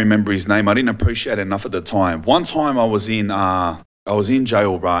spewing. I don't remember his name. I didn't appreciate it enough at the time. One time I was in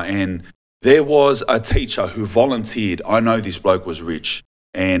jail, bro, and there was a teacher who volunteered. I know this bloke was rich,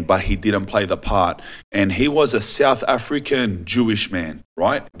 but he didn't play the part. And he was a South African Jewish man,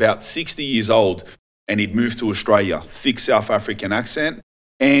 right? About 60 years old, and he'd moved to Australia, thick South African accent.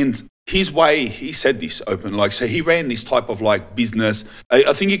 And his way, he said this open, like, so he ran this type of like business.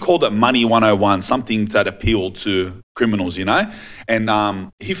 I think he called it Money 101, something that appealed to criminals, you know?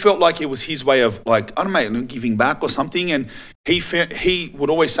 And he felt like it was his way of like, I don't know, giving back or something. And he would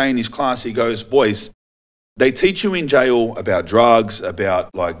always say in his class, he goes, boys, they teach you in jail about drugs,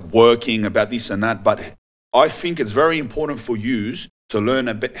 about like working, about this and that. But I think it's very important for you to learn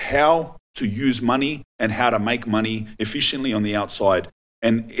a bit how to use money and how to make money efficiently on the outside.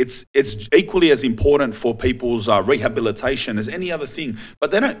 And it's equally as important for people's rehabilitation as any other thing.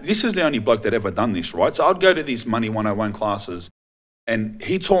 But this is the only bloke that ever done this, right? So I'd go to these Money 101 classes, and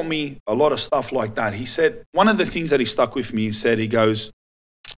he taught me a lot of stuff like that. He said, one of the things that he stuck with me, he goes,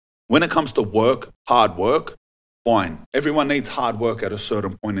 when it comes to work, hard work, fine. Everyone needs hard work at a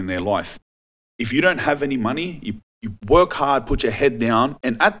certain point in their life. If you don't have any money, you work hard, put your head down,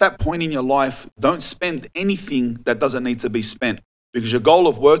 and at that point in your life, don't spend anything that doesn't need to be spent. Because your goal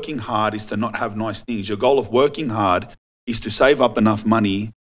of working hard is to not have nice things. Your goal of working hard is to save up enough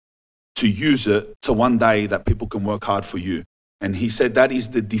money to use it to one day that people can work hard for you. And he said that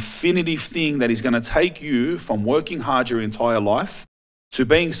is the definitive thing that is going to take you from working hard your entire life to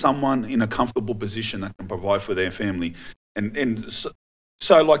being someone in a comfortable position that can provide for their family. And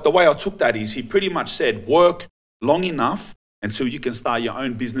so like the way I took that is he pretty much said work long enough until you can start your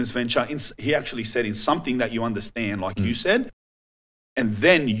own business venture. He actually said in something that you understand, like you said, and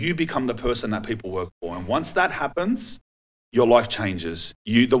then you become the person that people work for. And once that happens, your life changes.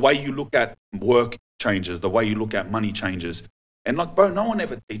 The way you look at work changes. The way you look at money changes. And like, bro, no one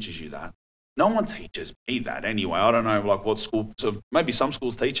ever teaches you that. No one teaches me that anyway. I don't know like what school, so maybe some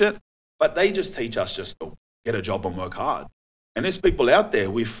schools teach it, but they just teach us just to get a job and work hard. And there's people out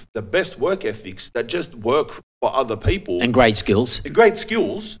there with the best work ethics that just work for other people. And great skills.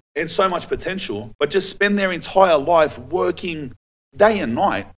 And so much potential, but just spend their entire life working day and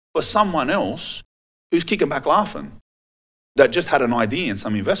night for someone else who's kicking back laughing, that just had an idea and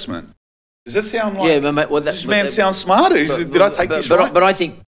some investment. Does that sound like this man sounds smarter? Did I take this right? But I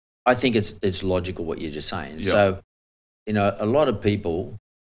think it's logical what you're just saying. Yeah. So, you know, a lot of people,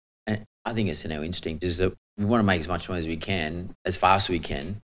 and I think it's in our instinct, is that we want to make as much money as we can, as fast as we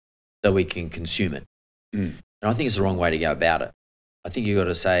can, so we can consume it. And I think it's the wrong way to go about it. I think you've got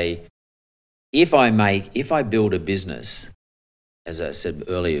to say, if I build a business as I said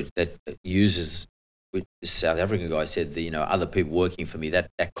earlier, that uses, with this South African guy said, that, other people working for me, that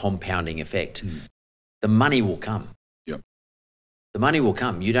compounding effect, the money will come. Yep. The money will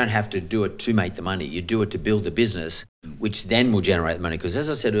come. You don't have to do it to make the money. You do it to build the business, which then will generate the money. Because as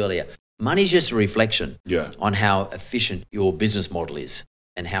I said earlier, money is just a reflection on how efficient your business model is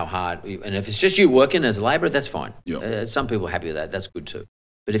and how hard. And if it's just you working as a labourer, that's fine. Yep. Some people are happy with that. That's good too.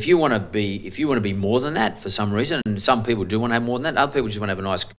 But if you want to be more than that for some reason, and some people do want to have more than that, other people just want to have a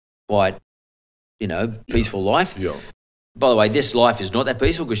nice, quiet, peaceful life. Yeah. By the way, this life is not that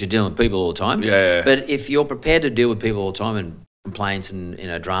peaceful because you're dealing with people all the time. Yeah. But if you're prepared to deal with people all the time and complaints and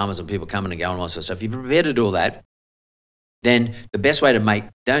dramas and people coming and going and all that sort of stuff, if you're prepared to do all that, then the best way to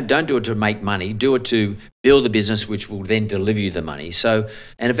don't do it to make money, do it to build a business which will then deliver you the money. So,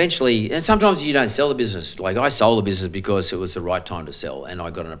 and eventually, and sometimes you don't sell the business. Like I sold the business because it was the right time to sell and I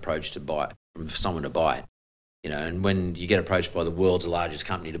got an approach to buy it from someone to buy it. And when you get approached by the world's largest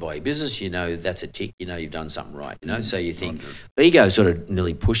company to buy your business, that's a tick, you've done something right, So you think, 100. ego sort of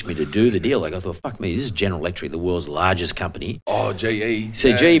nearly pushed me to do the deal. Like I thought, fuck me, this is General Electric, the world's largest company. Oh, GE.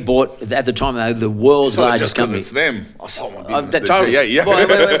 So GE bought, at the time, the world's largest company. It's them. I sold my business that to totally, GE. Yeah.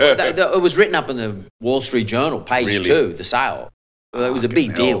 Well, it was written up in the Wall Street Journal, page 2, the sale. It was a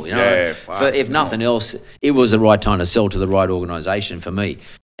big deal, Yeah, if nothing else, it was the right time to sell to the right organisation for me.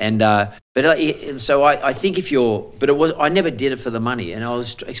 And so I think I never did it for the money. And I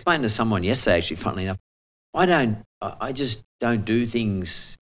was explaining to someone yesterday, actually, funnily enough, I just don't do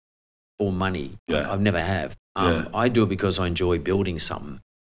things for money. Yeah. I never have. I do it because I enjoy building something.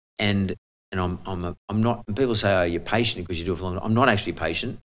 And I'm not. And people say, "Oh, you're patient because you do it for long." I'm not actually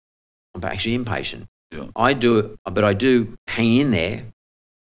patient. I'm actually impatient. Yeah. I do it, but I do hang in there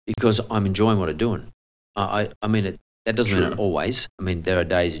because I'm enjoying what I'm doing. I mean, that doesn't mean it always. I mean, there are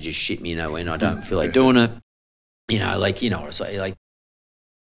days that just shit me, when I don't feel like doing it. What I say,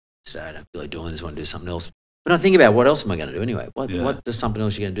 so I don't feel like doing this, I want to do something else. But I think about what else am I going to do anyway? What does something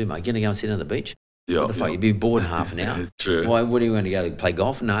else you're going to do? Am I going to go and sit on the beach? Yeah. What the fuck? You'd be bored in half an hour. True. Why? What are you going to go play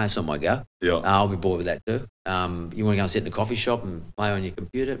golf? No, that's not my go. Yeah. I'll be bored with that too. You want to go and sit in a coffee shop and play on your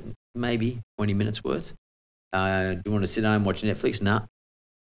computer? Maybe 20 minutes worth. Do you want to sit home and watch Netflix? No.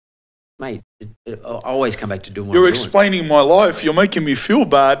 Mate, I always come back to doing what You're I'm doing. explaining my life. You're making me feel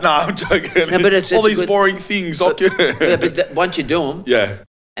bad. No, I'm joking. No, but it's all these good, boring things. But once you do them, Yeah.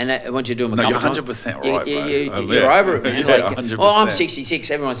 And once you do them No, a you're couple 100% times, right, you're over it, man. Yeah, 100%. I'm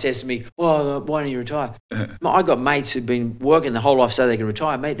 66. Everyone says to me, well, why don't you retire? I got mates who've been working the whole life so they can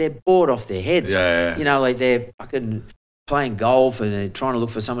retire. Mate, they're bored off their heads. Yeah. They're fucking playing golf and they're trying to look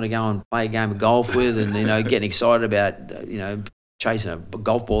for someone to go and play a game of golf with and, getting excited about, chasing a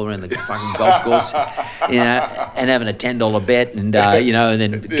golf ball around the fucking golf course, and having a $10 bet and, and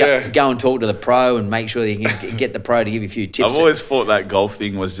then go and talk to the pro and make sure that you can get the pro to give you a few tips. I've always thought that golf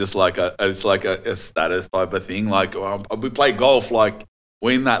thing was just like a status type of thing. Like, we play golf, like,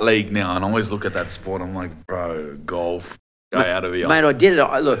 we're in that league now, and I always look at that sport. I'm like, bro, golf, go out of here. Mate, I did it.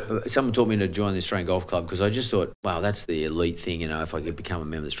 Look, someone taught me to join the Australian Golf Club because I just thought, wow, that's the elite thing, if I could become a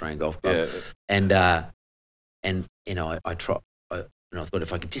member of the Australian Golf Club. Yeah. And I try. And I thought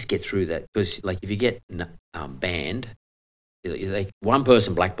if I could just get through that, because like if you get banned, one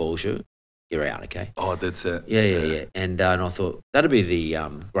person blackballs you, you're out. Okay. Oh, that's it. Yeah. And I thought that'd be the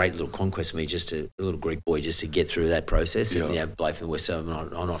great little conquest for me, just a little Greek boy, just to get through that process. And play from the West. I'm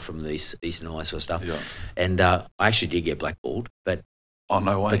not from the East and all that sort of stuff. Yeah. And I actually did get blackballed, but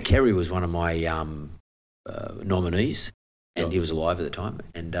no way. But Kerry was one of my nominees, and he was alive at the time,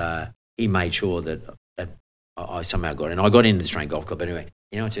 and he made sure that I somehow got in. I got into the Australian Golf Club anyway.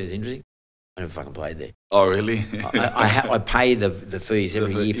 What's interesting? I never fucking played there. Oh, really? I pay the fees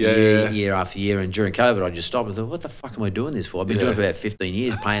every year for year after year, and during COVID I just stopped and thought, what the fuck am I doing this for? I've been doing it for about 15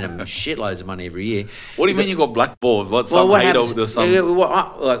 years, paying them shitloads of money every year. What do you mean you got blackballed? What happens?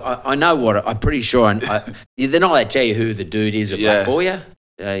 I know what, I'm pretty sure, they're not allowed to tell you who the dude is at blackball you.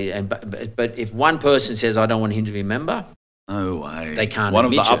 But if one person says, I don't want him to be a member, no way. They can't. One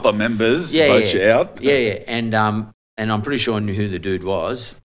of the upper members votes you out. Yeah. And I'm pretty sure I knew who the dude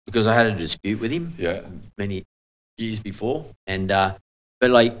was because I had a dispute with him. Many years before, my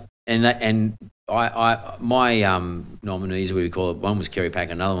nominees, we call it. One was Kerry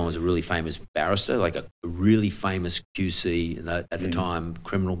Packer. Another one was a really famous barrister, like a really famous QC at the time,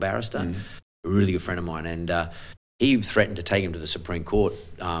 criminal barrister, a really good friend of mine, and. He threatened to take him to the Supreme Court,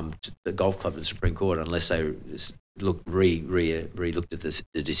 to the golf club at the Supreme Court, unless they re-looked at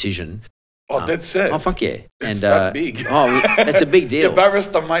the decision. Oh, that's it. Oh, fuck yeah. It's that big. It's a big deal. You're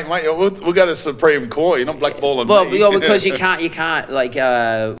barrister, mate. We'll go to Supreme Court. You're not blackballing me. Well, because you can't, like,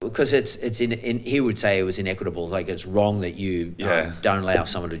 because it's in, he would say it was inequitable. Like, it's wrong that you don't allow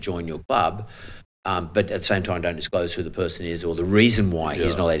someone to join your club, but at the same time don't disclose who the person is or the reason why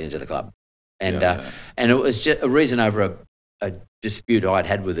he's not allowed into the club. And it was just a reason over a dispute I'd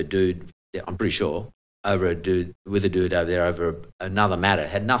had with a dude, I'm pretty sure, over a dude over there over another matter. It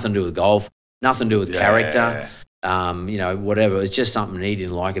had nothing to do with golf. Nothing to do with character, whatever. It was just something he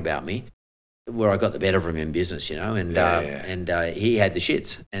didn't like about me, where I got the better of him in business, and he had the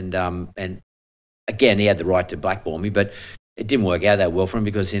shits. And again, he had the right to blackball me, but it didn't work out that well for him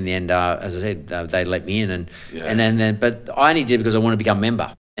because in the end, as I said, they let me in. But I only did because I wanted to become a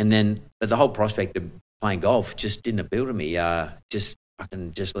member. But the whole prospect of playing golf just didn't appeal to me. Just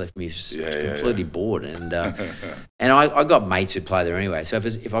left me completely bored, and I got mates who play there anyway. So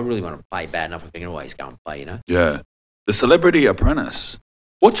if I really want to play bad enough, I can always go and play. Yeah, the Celebrity Apprentice.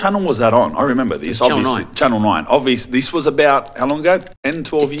 What channel was that on? I remember this. Obviously, Channel 9. Obviously, this was about how long ago? 10,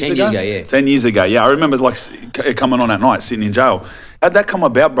 12 years ago? 10 years ago, yeah. 10 years ago, yeah. I remember it coming on at night, sitting in jail. How'd that come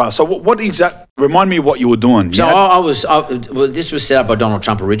about, bro? So what remind me what you were doing. So this was set up by Donald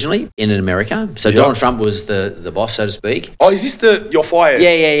Trump originally in America. So Donald Trump was the boss, so to speak. Oh, is this you're fired?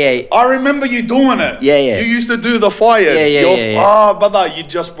 Yeah. I remember you doing it. Yeah. You used to do the fired. Yeah. Oh, brother, you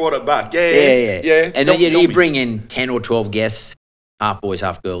just brought it back. Yeah. And then you bring in 10 or 12 guests, half boys,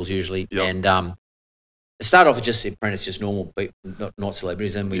 half girls usually. Yep. And it started off with just Apprentice, just normal people, not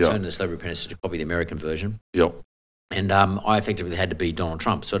celebrities. And we turned the Celebrity Apprentice to copy the American version. Yep. And I effectively had to be Donald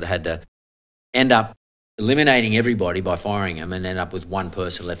Trump. Sort of had to end up eliminating everybody by firing them and end up with one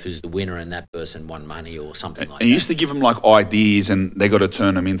person left who's the winner and that person won money or something like that. And you used to give them like ideas and they got to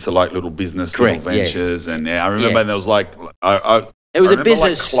turn them into like little business, little ventures. Yeah. And I remember there was like, it was a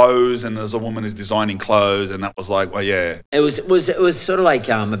business. Like clothes and there's a woman who's designing clothes and that was like, well, yeah. It was sort of like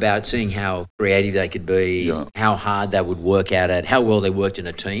about seeing how creative they could be, how hard they would work out at, how well they worked in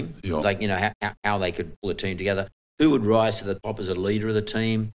a team, like, how they could pull a team together. Who would rise to the top as a leader of the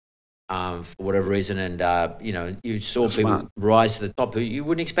team for whatever reason. And, you saw people rise to the top who you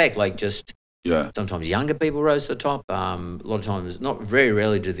wouldn't expect, like just sometimes younger people rose to the top. A lot of times, not very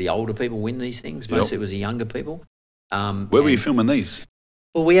rarely did the older people win these things. Mostly it was the younger people. Where were you filming these?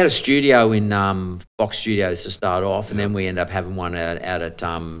 Well, we had a studio in Fox Studios to start off, and then we ended up having one out at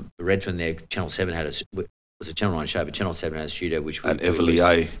Redfern there. Channel 7 had was a Channel 9 show, but Channel 7 had a studio which at Everleigh,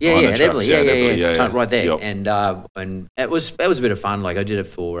 at Everleigh, right there. Yep. And it was a bit of fun. Like I did it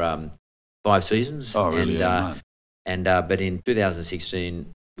for 5 seasons. Oh, really? But in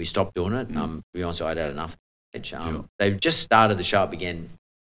 2016 we stopped doing it. To be honest, I'd had enough. They just started the show up again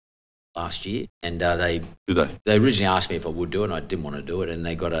last year, and they originally asked me if I would do it, and I didn't want to do it, and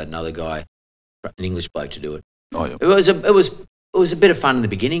they got another guy, an English bloke, to do it. Oh, yeah. It was a bit of fun in the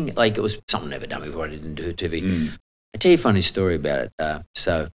beginning. Like it was something I've never done before. I didn't do TV. I'll tell you a funny story about it.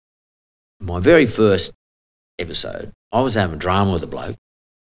 So my very first episode, I was having drama with a bloke.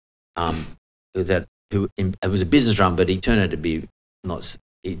 It was a business drama, but he turned out to be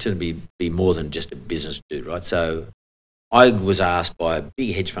be more than just a business dude, right? So I was asked by a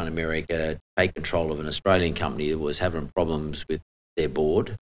big hedge fund in America to take control of an Australian company that was having problems with their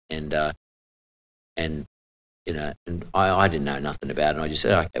board, and I didn't know nothing about it. And I just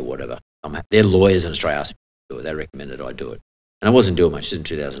said, okay, whatever. Their lawyers in Australia asked me to do it. They recommended I do it. And I wasn't doing much. This is in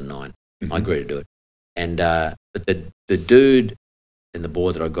 2009. I agreed to do it. And but the dude in the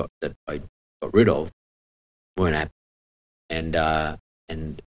board that I got rid of weren't happy.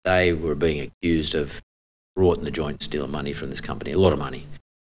 And they were being accused of rorting the joint, stealing money from this company, a lot of money.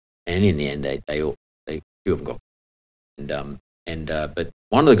 And in the end, they few of them got. But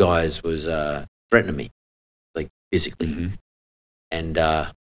one of the guys was threatening me, like physically. And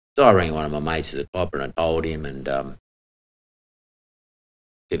so I rang one of my mates as a copper and I told him, and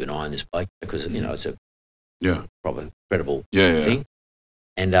keep an eye on this bloke because it's a proper credible thing.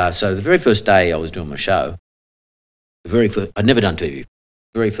 And so the very first day I was doing my show, I'd never done TV.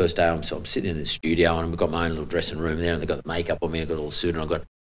 The very first day I'm sitting in the studio and I've got my own little dressing room there, and they've got the makeup on me, I've got a little suit, and I've got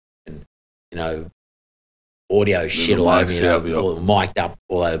audio shit all over me, all mic'd up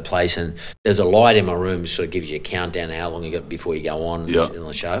all over the place, and there's a light in my room sort of gives you a countdown of how long you got before you go on in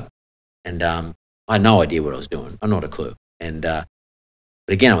the show. And I had no idea what I was doing. I had not a clue. And but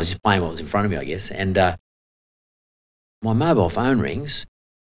again, I was just playing what was in front of me, I guess. And my mobile phone rings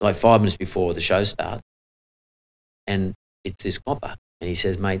like 5 minutes before the show starts, and it's this copper. And he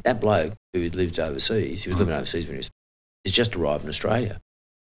says, mate, that bloke who lives overseas, he was living overseas when he's just arrived in Australia.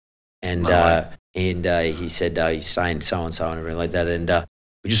 And he said, he's saying so-and-so and everything like that. And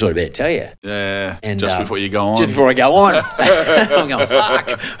we just thought about to tell you. Yeah. And, just before you go on. Just before I go on. I'm going,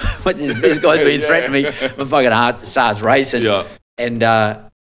 fuck. What's this guy's been threatening me. My fucking heart starts racing. Yeah. And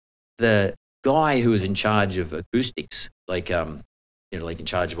the guy who was in charge of acoustics, like in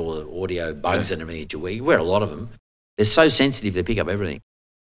charge of all the audio bugs and everything, we wear a lot of them. They're so sensitive, they pick up everything.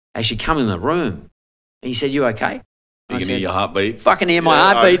 Actually come in the room. And he said, you okay? You can hear your heartbeat. Fucking hear my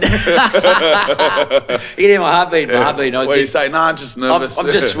heartbeat. You can hear my heartbeat. What do you say? No, I'm just nervous. I'm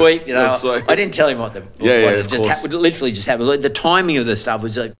just sweet, you know. Sweet. I didn't tell him what of just happened. Literally just happened. Like, the timing of the stuff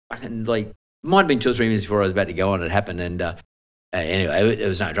was like fucking like might have been 2 or 3 minutes before I was about to go on. It happened, and anyway, it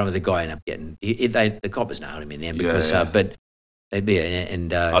was no drama. The guy ended up getting the coppers nailed him in the end because but so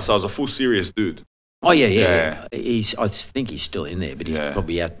I was a full serious dude. Oh yeah. I think he's still in there, but he's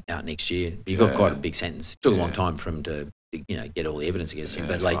probably out next year. He got quite a big sentence. It took a long time for him to, get all the evidence against him.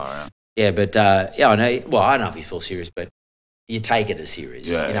 But I know. Well, I don't know if he's full serious, but you take it as serious.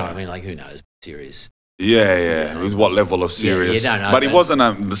 You know what I mean? Like, who knows? Serious. Yeah. With what level of serious? Yeah, you don't know. But he wasn't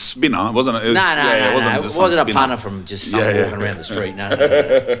a spinner. It wasn't. It wasn't a punter from just someone walking around the street.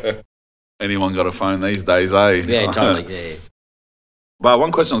 No. Anyone got a phone these days, eh? Yeah, totally. Yeah. But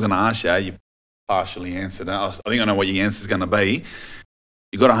one question I was going to ask you partially answered it. I think I know what your answer is going to be.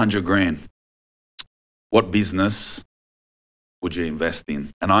 You got $100,000. What business would you invest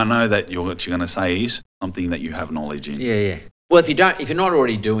in? And I know that what you're going to say is something that you have knowledge in. Yeah. Well, if you're not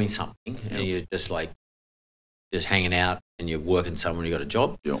already doing something and you're just hanging out and you're working somewhere and you got a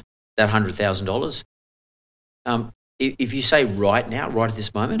job, that $100,000. If you say right now, right at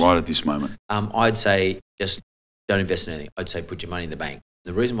this moment, I'd say just don't invest in anything. I'd say put your money in the bank.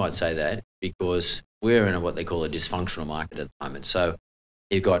 The reason why I'd say that, because we're in what they call a dysfunctional market at the moment. So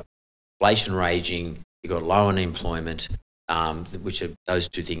you've got inflation raging, you've got low unemployment, those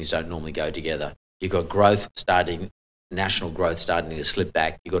two things don't normally go together. You've got national growth starting to slip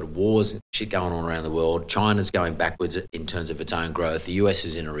back. You've got wars and shit going on around the world. China's going backwards in terms of its own growth. The US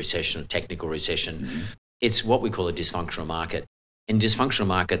is in a recession, a technical recession. Mm-hmm. It's what we call a dysfunctional market. In dysfunctional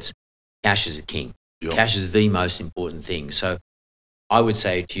markets, cash is the king. Yep. Cash is the most important thing. So I would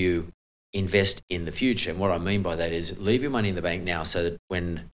say to you, invest in the future. And what I mean by that is leave your money in the bank now so that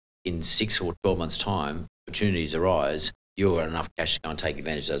when in 6 or 12 months' time, opportunities arise, you've got enough cash to go and take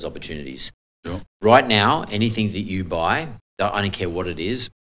advantage of those opportunities. Yep. Right now, anything that you buy, I don't care what it is,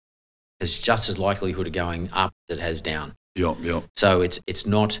 has just as likelihood of going up as it has down. Yep. So it's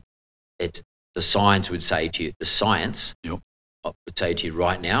the science would say to you, would say to you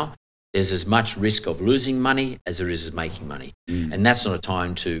right now, there's as much risk of losing money as there is of making money. And that's not a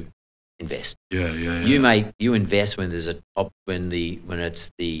time to invest. Yeah. You invest when there's when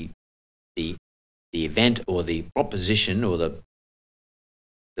it's the event or the proposition or the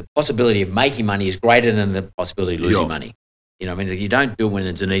possibility of making money is greater than the possibility of losing money. You know what I mean? You don't do it when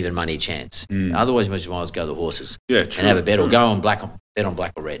it's an even money chance. Otherwise, you might as well go the horses and have a bet or go on bet on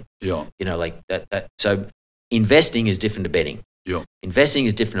black or red. Yeah. You know, like that. So investing is different to betting. Yeah. Investing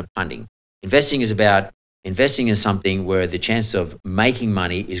is different to punting. Investing is something where the chance of making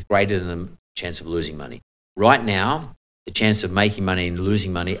money is greater than the chance of losing money. Right now, the chance of making money and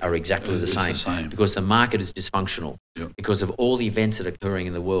losing money are exactly the same because the market is dysfunctional because of all the events that are occurring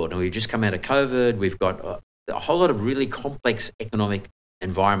in the world. And we've just come out of COVID. We've got a whole lot of really complex economic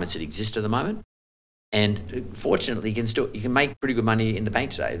environments that exist at the moment. And fortunately, you can make pretty good money in the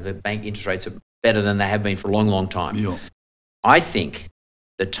bank today. The bank interest rates are better than they have been for a long, long time. Yeah. I think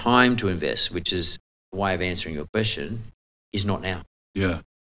the time to invest, which is a way of answering your question, is not now. Yeah.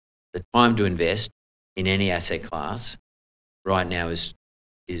 The time to invest in any asset class right now is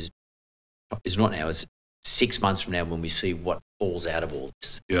not now. It's 6 months from now when we see what falls out of all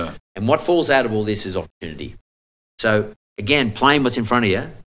this. Yeah. And what falls out of all this is opportunity. So again, playing what's in front of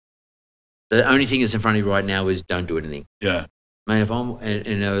you. The only thing that's in front of you right now is don't do anything. Yeah. I mean,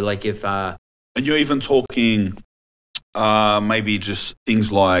 and you're even talking maybe just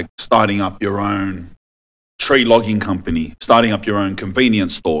things like starting up your own tree logging company, starting up your own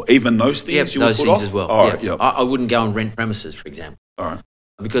convenience store, even those things you would put off? As well. All right, I wouldn't go and rent premises, for example. All right.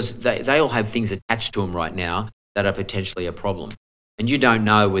 Because they all have things attached to them right now that are potentially a problem. And you don't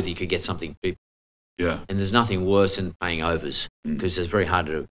know whether you could get something cheap. Yeah. And there's nothing worse than paying overs because it's very hard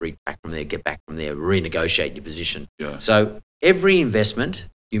to get back from there, renegotiate your position. Yeah. So every investment,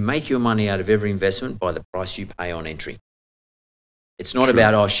 you make your money out of every investment by the price you pay on entry. It's not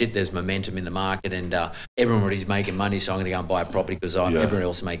about, there's momentum in the market and everybody's making money, so I'm going to go and buy a property because everyone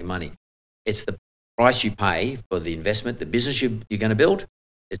else is making money. It's the price you pay for the investment, the business you're going to build.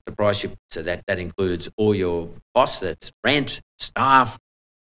 It's the price so that includes all your costs, that's rent, staff,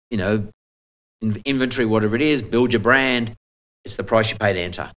 inventory, whatever it is, build your brand. it's the price you pay to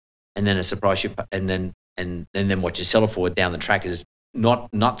enter, and then it's the price you pay, and then what you sell it for down the track is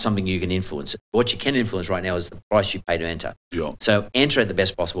not something you can influence. What you can influence right now is the price you pay to enter. Yeah. So enter at the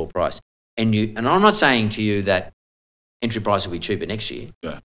best possible price, and I'm not saying to you that entry price will be cheaper next year.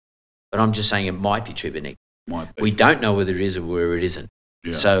 Yeah. But I'm just saying it might be cheaper next. Might be. We don't know whether it is or where it isn't.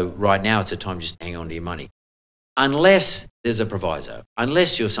 Yeah. So right now it's a time just to hang on to your money, unless there's a proviso.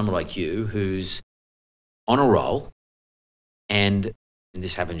 Unless you're someone like you who's on a roll, and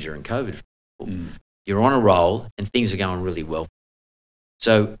this happens during COVID. You're on a roll and things are going really well.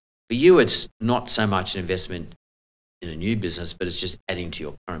 So for you, it's not so much an investment in a new business, but it's just adding to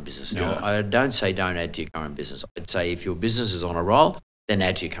your current business. Now, I don't say don't add to your current business. I'd say if your business is on a roll, then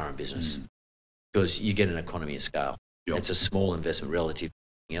add to your current business because you get an economy of scale. Yep. It's a small investment relative to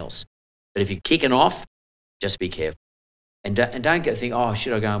anything else. But if you're kicking off, just be careful. And don't go think, oh,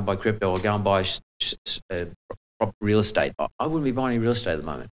 should I go and buy crypto or go and buy real estate? I wouldn't be buying any real estate at the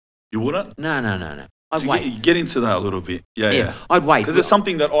moment. You wouldn't? No. I'd wait. Get into that a little bit. Yeah. I'd wait. Because it's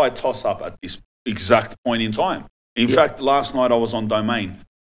something that I toss up at this exact point in time. In fact, last night I was on Domain.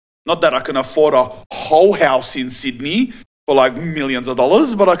 Not that I can afford a whole house in Sydney for like millions of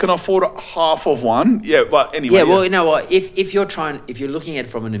dollars, but I can afford half of one. Yeah, but anyway. Yeah, well, you know what? If you're looking at it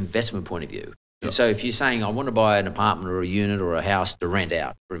from an investment point of view, so if you're saying I want to buy an apartment or a unit or a house to rent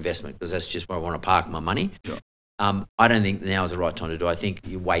out for investment because that's just where I want to park my money, I don't think now is the right time to do it. I think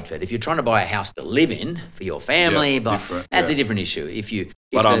you wait for it. If you're trying to buy a house to live in for your family, that's a different issue.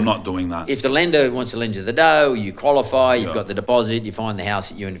 But I'm not doing that. If the lender wants to lend you the dough, you qualify, you've got the deposit, you find the house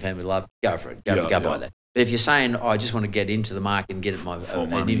that you and your family love, go for it. Go buy that. But if you're saying, I just want to get into the market and get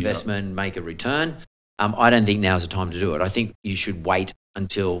an investment and make a return, I don't think now's the time to do it. I think you should wait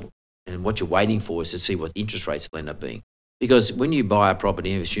until, and what you're waiting for is to see what the interest rates will end up being. Because when you buy a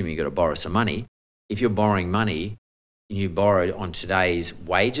property, assuming you've got to borrow some money, if you're borrowing money, you borrow on today's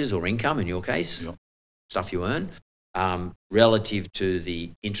wages or income, in your case, stuff you earn, relative to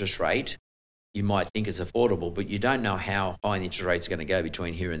the interest rate, you might think it's affordable, but you don't know how high the interest rate's going to go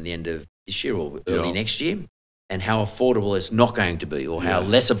between here and the end of this year or early next year, and how affordable it's not going to be or how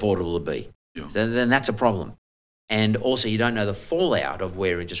less affordable it'll be. So then that's a problem. And also you don't know the fallout of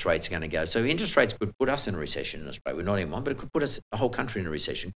where interest rates are going to go. So interest rates could put us in a recession in Australia. We're not in one, but it could put us, the whole country in a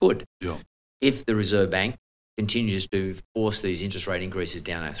recession. Could. Yeah. If the Reserve Bank continues to force these interest rate increases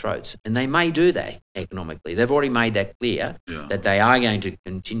down our throats. And they may do that economically. They've already made that clear that they are going to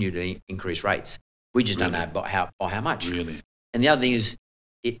continue to increase rates. We just don't know by how much. Really. And the other thing is,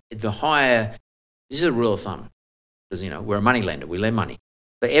 the higher, this is a rule of thumb, because, we're a money lender. We lend money.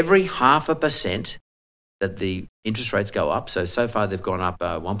 For every 0.5% that the interest rates go up, so far they've gone up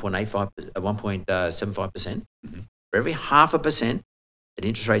 1.75%. For every 0.5% that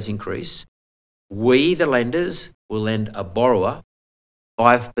interest rates increase, we, the lenders, will lend a borrower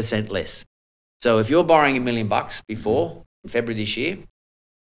 5% less. So if you're borrowing $1 million before, in February this year,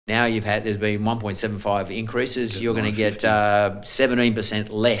 now there's been 1.75 increases, you're going to get 17%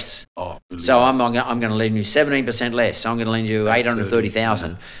 less. Oh, so I'm going to lend you 17% less. So I'm going to lend you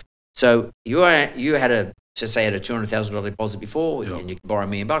 $830,000. So you had a $200,000 deposit before, and you could borrow $1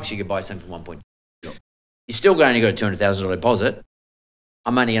 million, you could buy something for 1.2. Yep. You still only got a $200,000 deposit.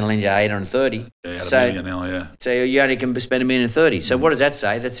 I'm only going to lend you $830,000. So you only can spend $1,030,000. So what does that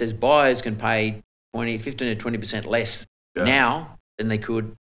say? That says buyers can pay 15 to 20% less now than they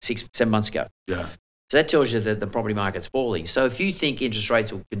could 6-7 months ago. Yeah. So that tells you that the property market's falling. So if you think interest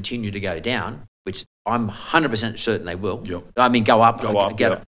rates will continue to go down, which I'm 100% certain they will. Yep. I mean, go up.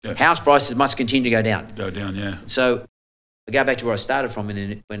 House prices must continue to go down. Go down, yeah. So I go back to where I started from.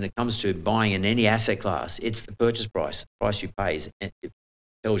 And when it comes to buying in any asset class, it's the purchase price. The price you pay it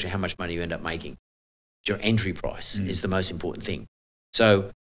tells you how much money you end up making. Your entry price is the most important thing. So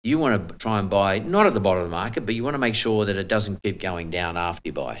you want to try and buy, not at the bottom of the market, but you want to make sure that it doesn't keep going down after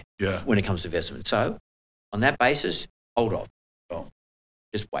you buy when it comes to investment. So on that basis, hold off. Oh.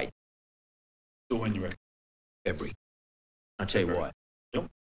 Just wait. So when you reckon? February. I'll tell you why. Yep.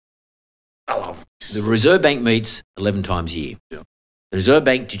 I love this. The Reserve Bank meets 11 times a year. Yep. The Reserve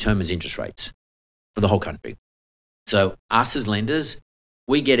Bank determines interest rates for the whole country. So us as lenders,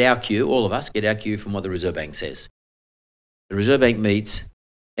 we get our cue, all of us get our cue from what the Reserve Bank says. The Reserve Bank meets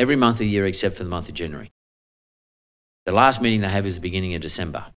every month of the year except for the month of January. The last meeting they have is the beginning of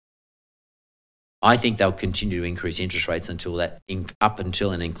December. I think they'll continue to increase interest rates up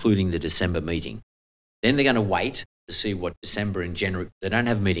until and including the December meeting. Then they're going to wait to see what December and January. They don't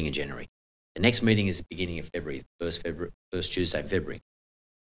have a meeting in January. The next meeting is the beginning of February, first Tuesday in February.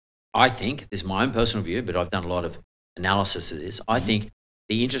 I think, this is my own personal view, but I've done a lot of analysis of this. I think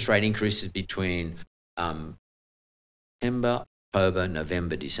the interest rate increases between September, October,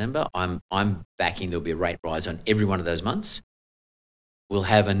 November, December, I'm backing there'll be a rate rise on every one of those months. Will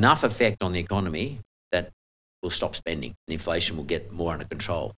have enough effect on the economy that will stop spending and inflation will get more under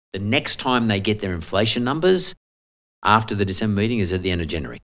control. The next time they get their inflation numbers after the December meeting is at the end of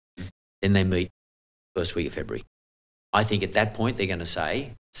January. Then they meet first week of February. I think at that point they're going to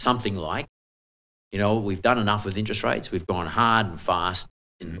say something like, we've done enough with interest rates. We've gone hard and fast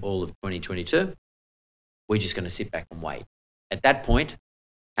in all of 2022. We're just going to sit back and wait. At that point,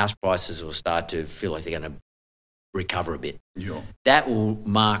 house prices will start to feel like they're going to recover a bit. Yeah. That will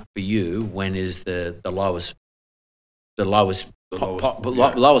mark for you when is the lowest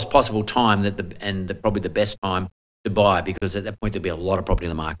possible time probably the best time to buy, because at that point there'll be a lot of property in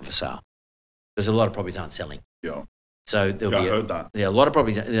the market for sale. Because a lot of properties aren't selling. Yeah. So there'll be I heard that. Yeah, a lot of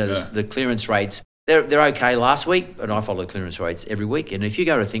properties. The clearance rates, they're okay last week, and I follow clearance rates every week. And if you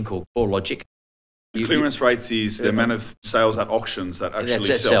go to a thing called Core Logic, clearance rates is the amount of sales at auctions that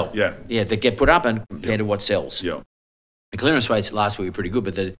actually sell. Yeah, that get put up and compared to what sells. Yeah. The clearance rates last week were pretty good,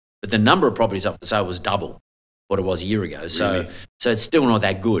 but the number of properties up for sale was double what it was a year ago. So it's still not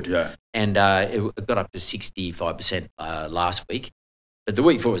that good. Yeah. And it got up to 65% last week. But the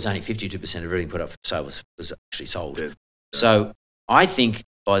week before it was only 52% of everything put up for sale was actually sold. Yeah. So I think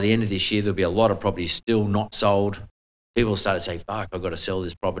by the end of this year, there'll be a lot of properties still not sold. People start to say, fuck, I've got to sell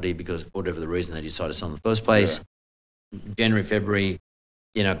this property because whatever the reason they decided to sell in the first place. Yeah. January, February,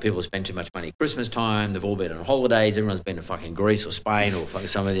 people spend too much money at Christmas time. They've all been on holidays. Everyone's been to fucking Greece or Spain or fucking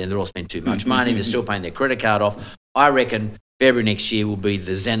somewhere, and they're all spent too much money. They're still paying their credit card off. I reckon February next year will be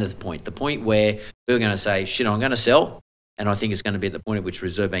the zenith point, the point where people are going to say, shit, I'm going to sell. And I think it's going to be at the point at which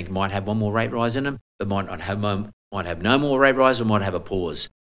Reserve Bank might have one more rate rise in them, but might have no more rate rise, or might have a pause.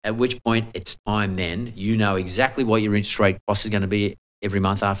 At which point it's time then, exactly what your interest rate cost is going to be every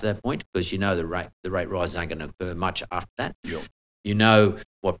month after that point, because the rate rises aren't going to occur much after that. Yep. You know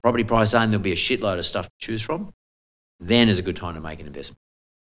what property prices are, and there'll be a shitload of stuff to choose from. Then is a good time to make an investment.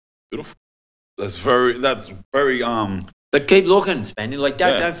 Beautiful. That's very But keep looking, Spanian.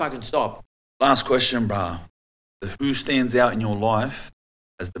 Don't fucking stop. Last question, brah. Who stands out in your life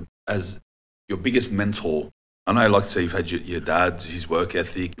as your biggest mentor? I know, like I say, you've had your dad, his work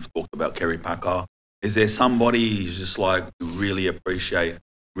ethic. You've talked about Kerry Packer. Is there somebody you just you really appreciate,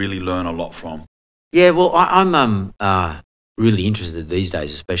 really learn a lot from? Yeah, well, I'm really interested these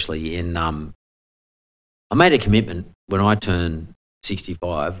days, especially in. I made a commitment when I turned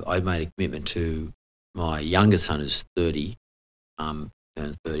 65. I made a commitment to my youngest son, who's 30, turned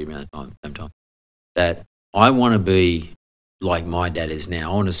 30 around the same time, that I want to be like my dad is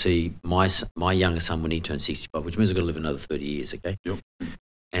now. I want to see my youngest son when he turns 65, which means I've got to live another 30 years, okay? Yep.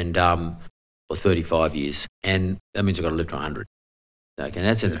 And or 35 years, and that means I've got to live to 100. Okay, and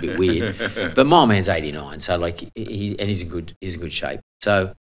that sounds a bit weird, but my man's 89, so he's in good shape.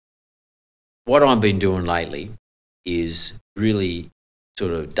 So what I've been doing lately is really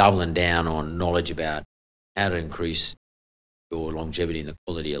sort of doubling down on knowledge about how to increase your longevity and the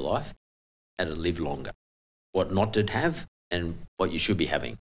quality of life, how to live longer, what not to have, and what you should be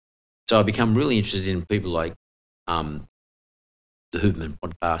having. So I've become really interested in people like the Hoopman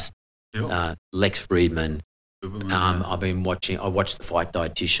podcast, Lex Friedman. I watched The Fight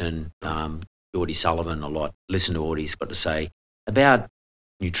Dietitian, Geordie Sullivan a lot, listen to what he's got to say about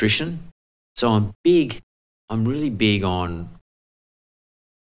nutrition. So I'm really big on,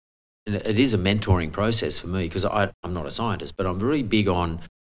 and it is a mentoring process for me because I'm not a scientist, but I'm really big on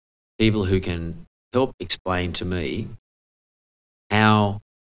people who can help explain to me how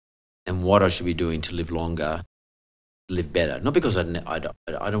and what I should be doing to live longer, live better. Not because I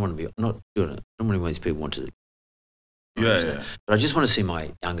don't want to be, I'm not doing it. I don't want these people want to. Yeah. But I just want to see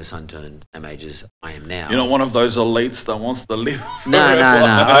my younger son turn same age as I am now. You're not one of those elites that wants to live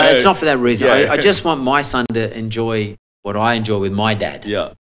No. It's not for that reason. I just want my son to enjoy what I enjoy with my dad.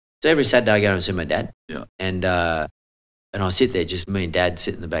 Yeah. So every Saturday I go and see my dad. Yeah. And I sit there, just me and Dad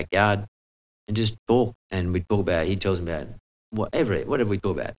sit in the backyard and just talk. And we talk about, he tells me about whatever we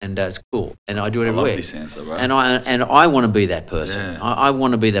talk about. And it's cool. And I do it every week. This answer, right? And I want to be that person. Yeah. I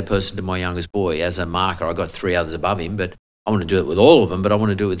want to be that person to my youngest boy. As a marker, I've got 3 others above him, but I want to do it with all of them, but I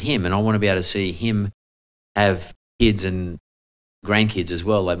want to do it with him. And I want to be able to see him have kids and grandkids as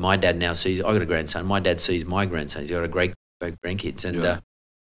well. Like my dad now sees, I got a grandson. My dad sees my grandson. He's got a great grandkids. And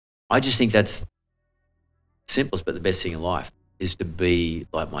I just think that's the simplest but the best thing in life is to be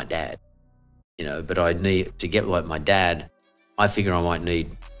like my dad. But I need to get like my dad. I figure I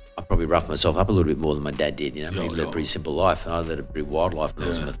probably rough myself up a little bit more than my dad did. He led a pretty simple life. I led a pretty wild life when I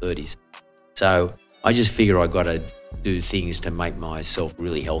was in my 30s. So I just figure I got to do things to make myself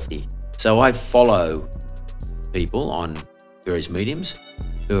really healthy. So I follow people on various mediums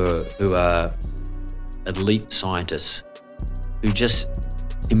who are elite scientists who just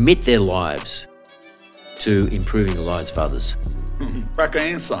commit their lives to improving the lives of others. Cracker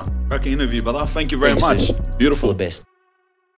answer. Cracker interview, brother. Thank you very Thanks, much. dude. Beautiful. All the best.